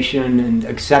appreciation and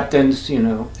acceptance.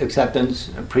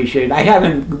 Appreciate. I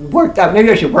haven't worked out.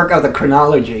 Maybe I should work out the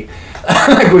chronology.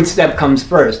 Like which step comes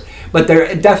first. But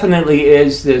there definitely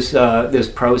is this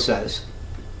process,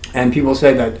 and people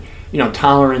say that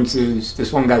tolerance is.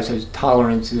 This one guy says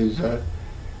tolerance is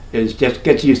just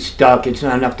gets you stuck. It's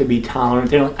not enough to be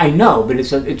tolerant. I know, but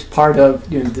it's part of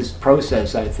this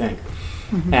process, I think.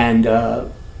 Mm-hmm. And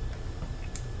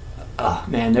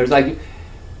there's I'm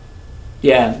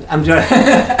just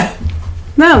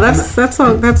no, that's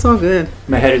all good.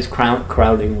 My head is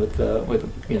crowding with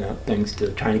things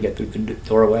to trying to get through the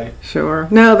doorway. Sure.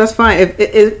 No, that's fine.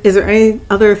 Is there any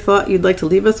other thought you'd like to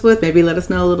leave us with? Maybe let us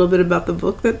know a little bit about the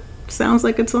book that sounds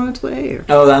like it's on its way.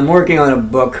 I'm working on a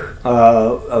book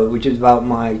which is about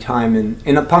my time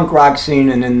in the punk rock scene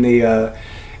and in the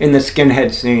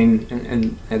skinhead scene,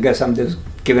 and I guess I'm just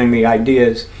giving me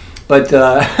ideas. But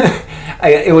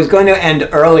it was going to end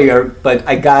earlier, but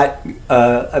I got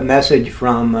a message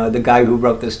from the guy who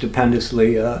wrote the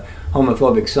stupendously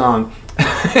homophobic song,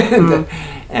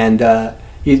 and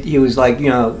he was like,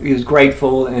 he was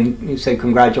grateful, and he said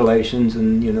congratulations,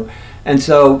 and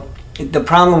so. The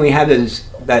problem we have is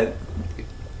that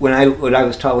what I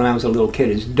was taught when I was a little kid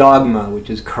is dogma, which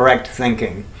is correct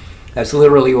thinking. That's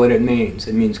literally what it means.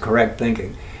 It means correct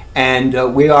thinking,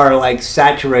 and we are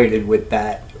saturated with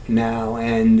that now,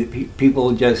 and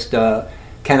people just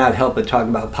cannot help but talk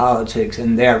about politics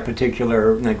and their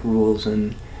particular rules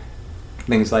and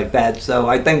things like that. So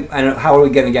I think, how are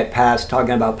we going to get past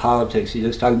talking about politics? You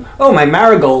just talk, my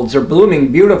marigolds are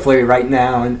blooming beautifully right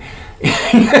now, and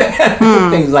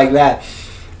things like that.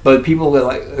 But people will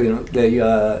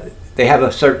they have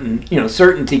a certain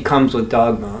certainty comes with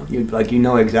dogma. You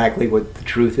know exactly what the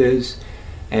truth is,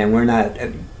 and we're not.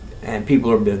 And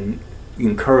people have been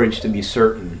encouraged to be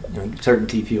certain.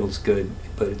 Certainty feels good,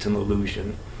 but it's an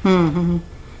illusion. Mm-hmm.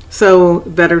 So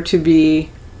better to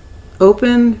be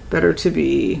open. Better to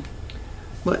be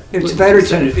what? It's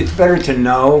better to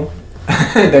know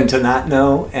than to not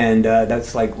know, and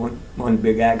that's one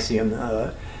big axiom.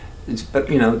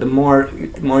 The more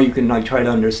you can try to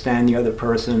understand the other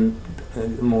person,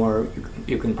 the more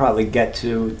you can probably get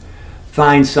to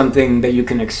find something that you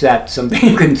can accept, something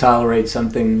you can tolerate,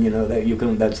 something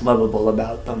that's lovable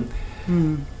about them.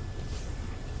 Mm.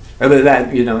 Other than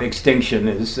that, extinction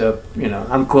is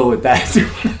I'm cool with that.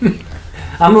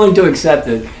 I'm willing to accept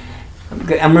it.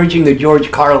 I'm reaching the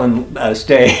George Carlin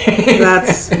stage.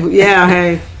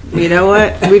 Hey, you know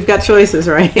what? We've got choices,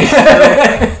 right?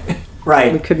 So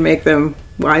right. We could make them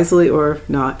wisely or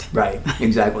not. Right,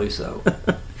 exactly so.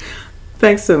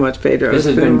 Thanks so much, Pedro. This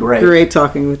has been great. Great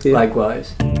talking with you.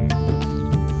 Likewise.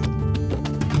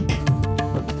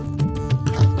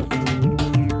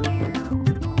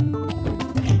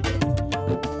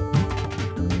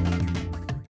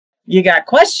 You got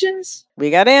questions?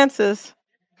 We got answers.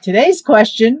 Today's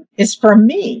question is from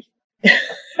me.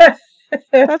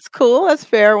 That's cool. That's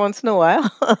fair once in a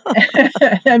while.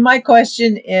 And my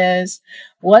question is,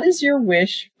 what is your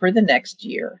wish for the next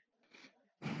year?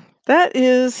 That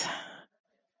is,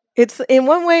 it's in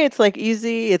one way, it's like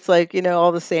easy. It's like,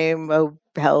 all the same,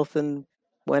 health and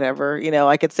whatever.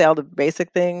 I could say all the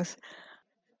basic things.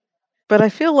 But I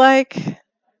feel like,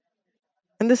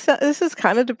 and this is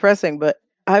kind of depressing, but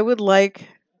I would like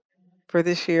for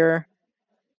this year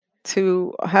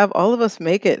to have all of us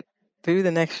make it through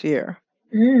the next year.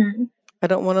 I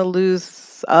don't want to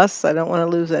lose us. I don't want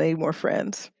to lose any more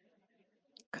friends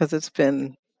because it's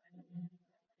been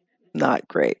not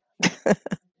great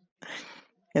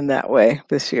in that way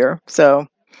this year. So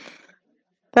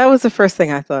that was the first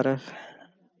thing I thought of.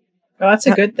 Oh, that's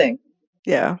a good thing.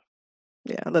 Yeah.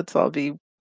 Let's all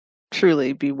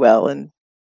truly be well and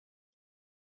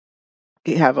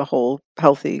have a whole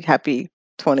healthy, happy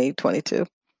 2022.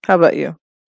 How about you?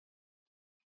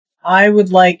 I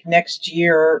would like next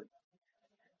year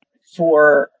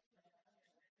for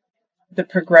the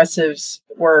progressives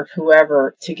or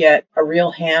whoever to get a real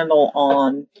handle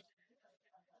on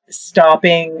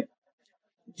stopping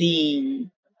the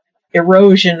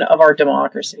erosion of our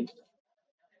democracy.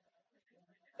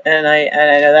 And I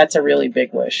know that's a really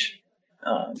big wish.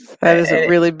 That is a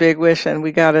really big wish, and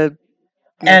we gotta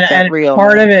make that real.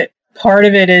 Part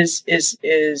of it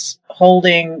is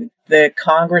holding the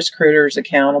Congress critters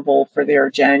accountable for their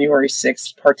January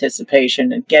 6th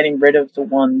participation and getting rid of the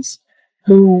ones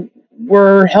who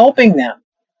were helping them,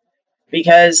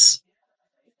 because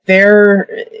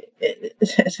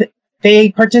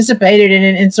they participated in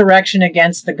an insurrection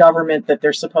against the government that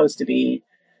they're supposed to be,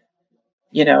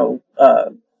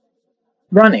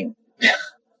 running.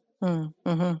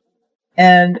 Mm-hmm.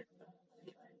 And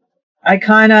I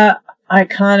kind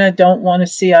of don't want to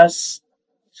see us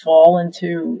fall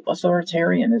into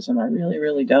authoritarianism. I really,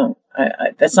 really don't.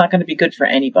 That's not going to be good for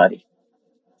anybody.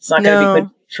 It's not going to be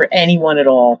good for anyone at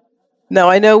all. No,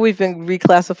 I know we've been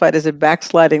reclassified as a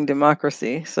backsliding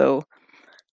democracy,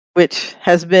 which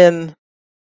has been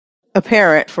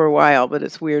apparent for a while, but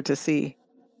it's weird to see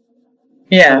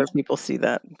other people see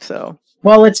that. So,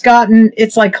 well, it's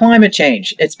like climate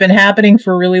change. It's been happening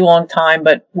for a really long time,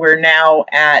 but we're now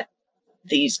at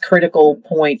these critical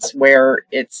points where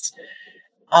it's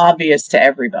obvious to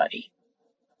everybody,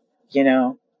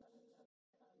 I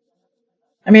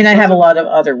mean, I have a lot of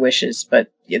other wishes,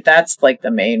 but that's like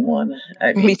the main one.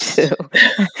 Me too.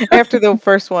 After the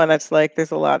first one, it's like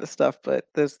there's a lot of stuff, but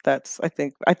I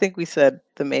think we said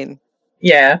the main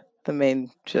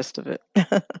gist of it.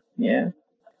 Yeah.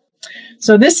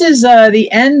 So this is the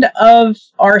end of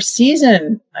our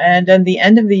season and then the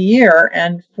end of the year.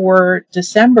 And for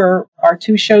December, our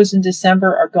 2 shows in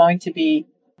December are going to be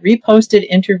reposted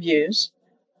interviews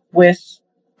with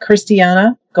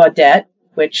Christiana Gaudet,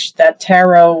 which that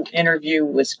tarot interview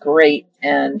was great,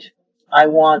 and I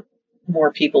want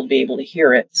more people to be able to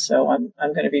hear it. So I'm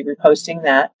going to be reposting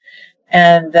that.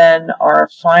 And then our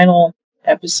final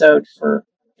episode for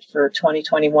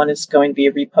 2021 is going to be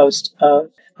a repost of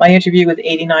my interview with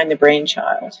 89 the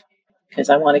Brainchild,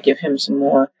 because I want to give him some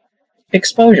more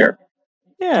exposure.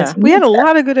 Yeah, we had a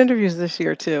lot of good interviews this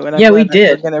year too, and we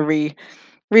did. We're going to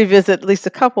revisit at least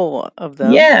a couple of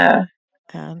them. Yeah,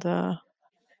 and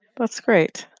that's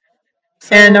great.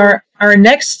 So, and our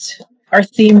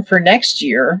theme for next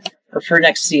year or for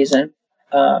next season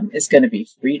is going to be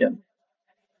freedom,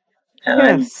 and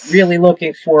I'm really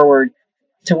looking forward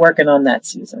to working on that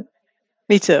season.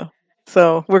 Me too.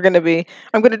 So we're going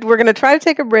to try to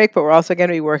take a break, but we're also going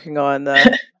to be working on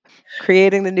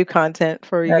creating the new content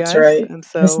for you guys. That's right. And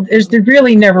so there's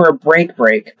really never a break,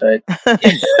 but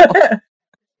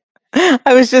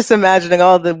I was just imagining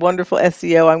all the wonderful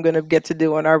SEO I'm going to get to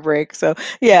do on our break. So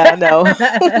yeah, no,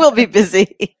 we'll be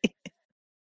busy.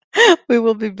 We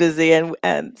will be busy,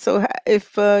 and so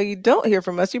if you don't hear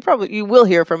from us, you will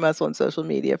hear from us on social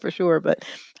media for sure. But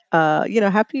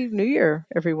Happy New Year,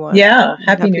 everyone! Yeah,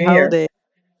 Happy New holiday.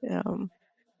 Year.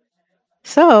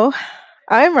 So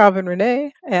I'm Robin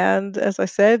Renee, and as I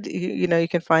said, you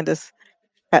can find us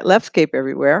at Leftscape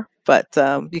everywhere, but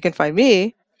you can find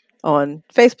me on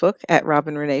Facebook at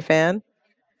Robin Renee Fan,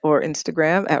 or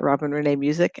Instagram at Robin Renee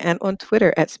Music, and on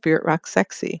Twitter at Spirit Rock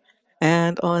Sexy.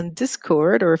 And on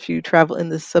Discord, or if you travel in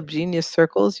the subgenius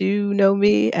circles, you know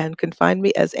me and can find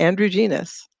me as Andrew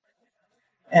Genus.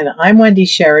 And I'm Wendy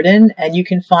Sheridan, and you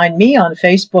can find me on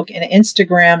Facebook and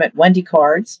Instagram at Wendy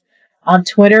Cards, on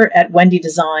Twitter at Wendy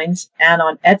Designs, and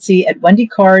on Etsy at Wendy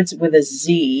Cards with a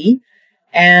Z.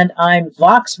 And I'm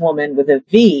Voxwoman with a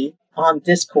V on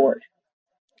Discord.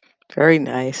 Very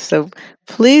nice. So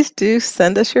please do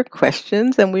send us your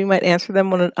questions, and we might answer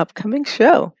them on an upcoming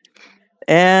show.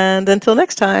 And until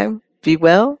next time, be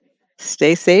well,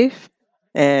 stay safe,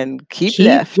 and keep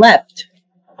left.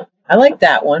 I like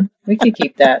that one. We can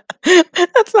keep that.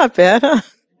 That's not bad, huh?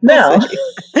 No.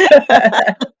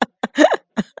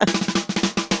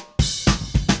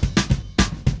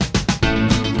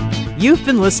 You've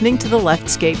been listening to the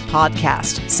Leftscape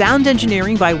podcast. Sound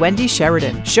engineering by Wendy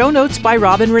Sheridan. Show notes by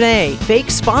Robin Renee.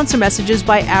 Fake sponsor messages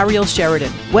by Ariel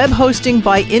Sheridan. Web hosting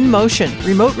by InMotion.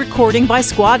 Remote recording by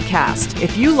Squadcast.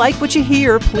 If you like what you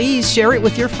hear, please share it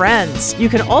with your friends. You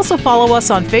can also follow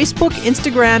us on Facebook,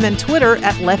 Instagram, and Twitter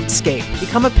at Leftscape.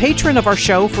 Become a patron of our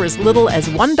show for as little as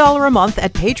 $1 a month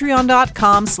at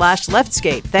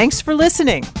patreon.com/Leftscape. Thanks for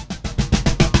listening.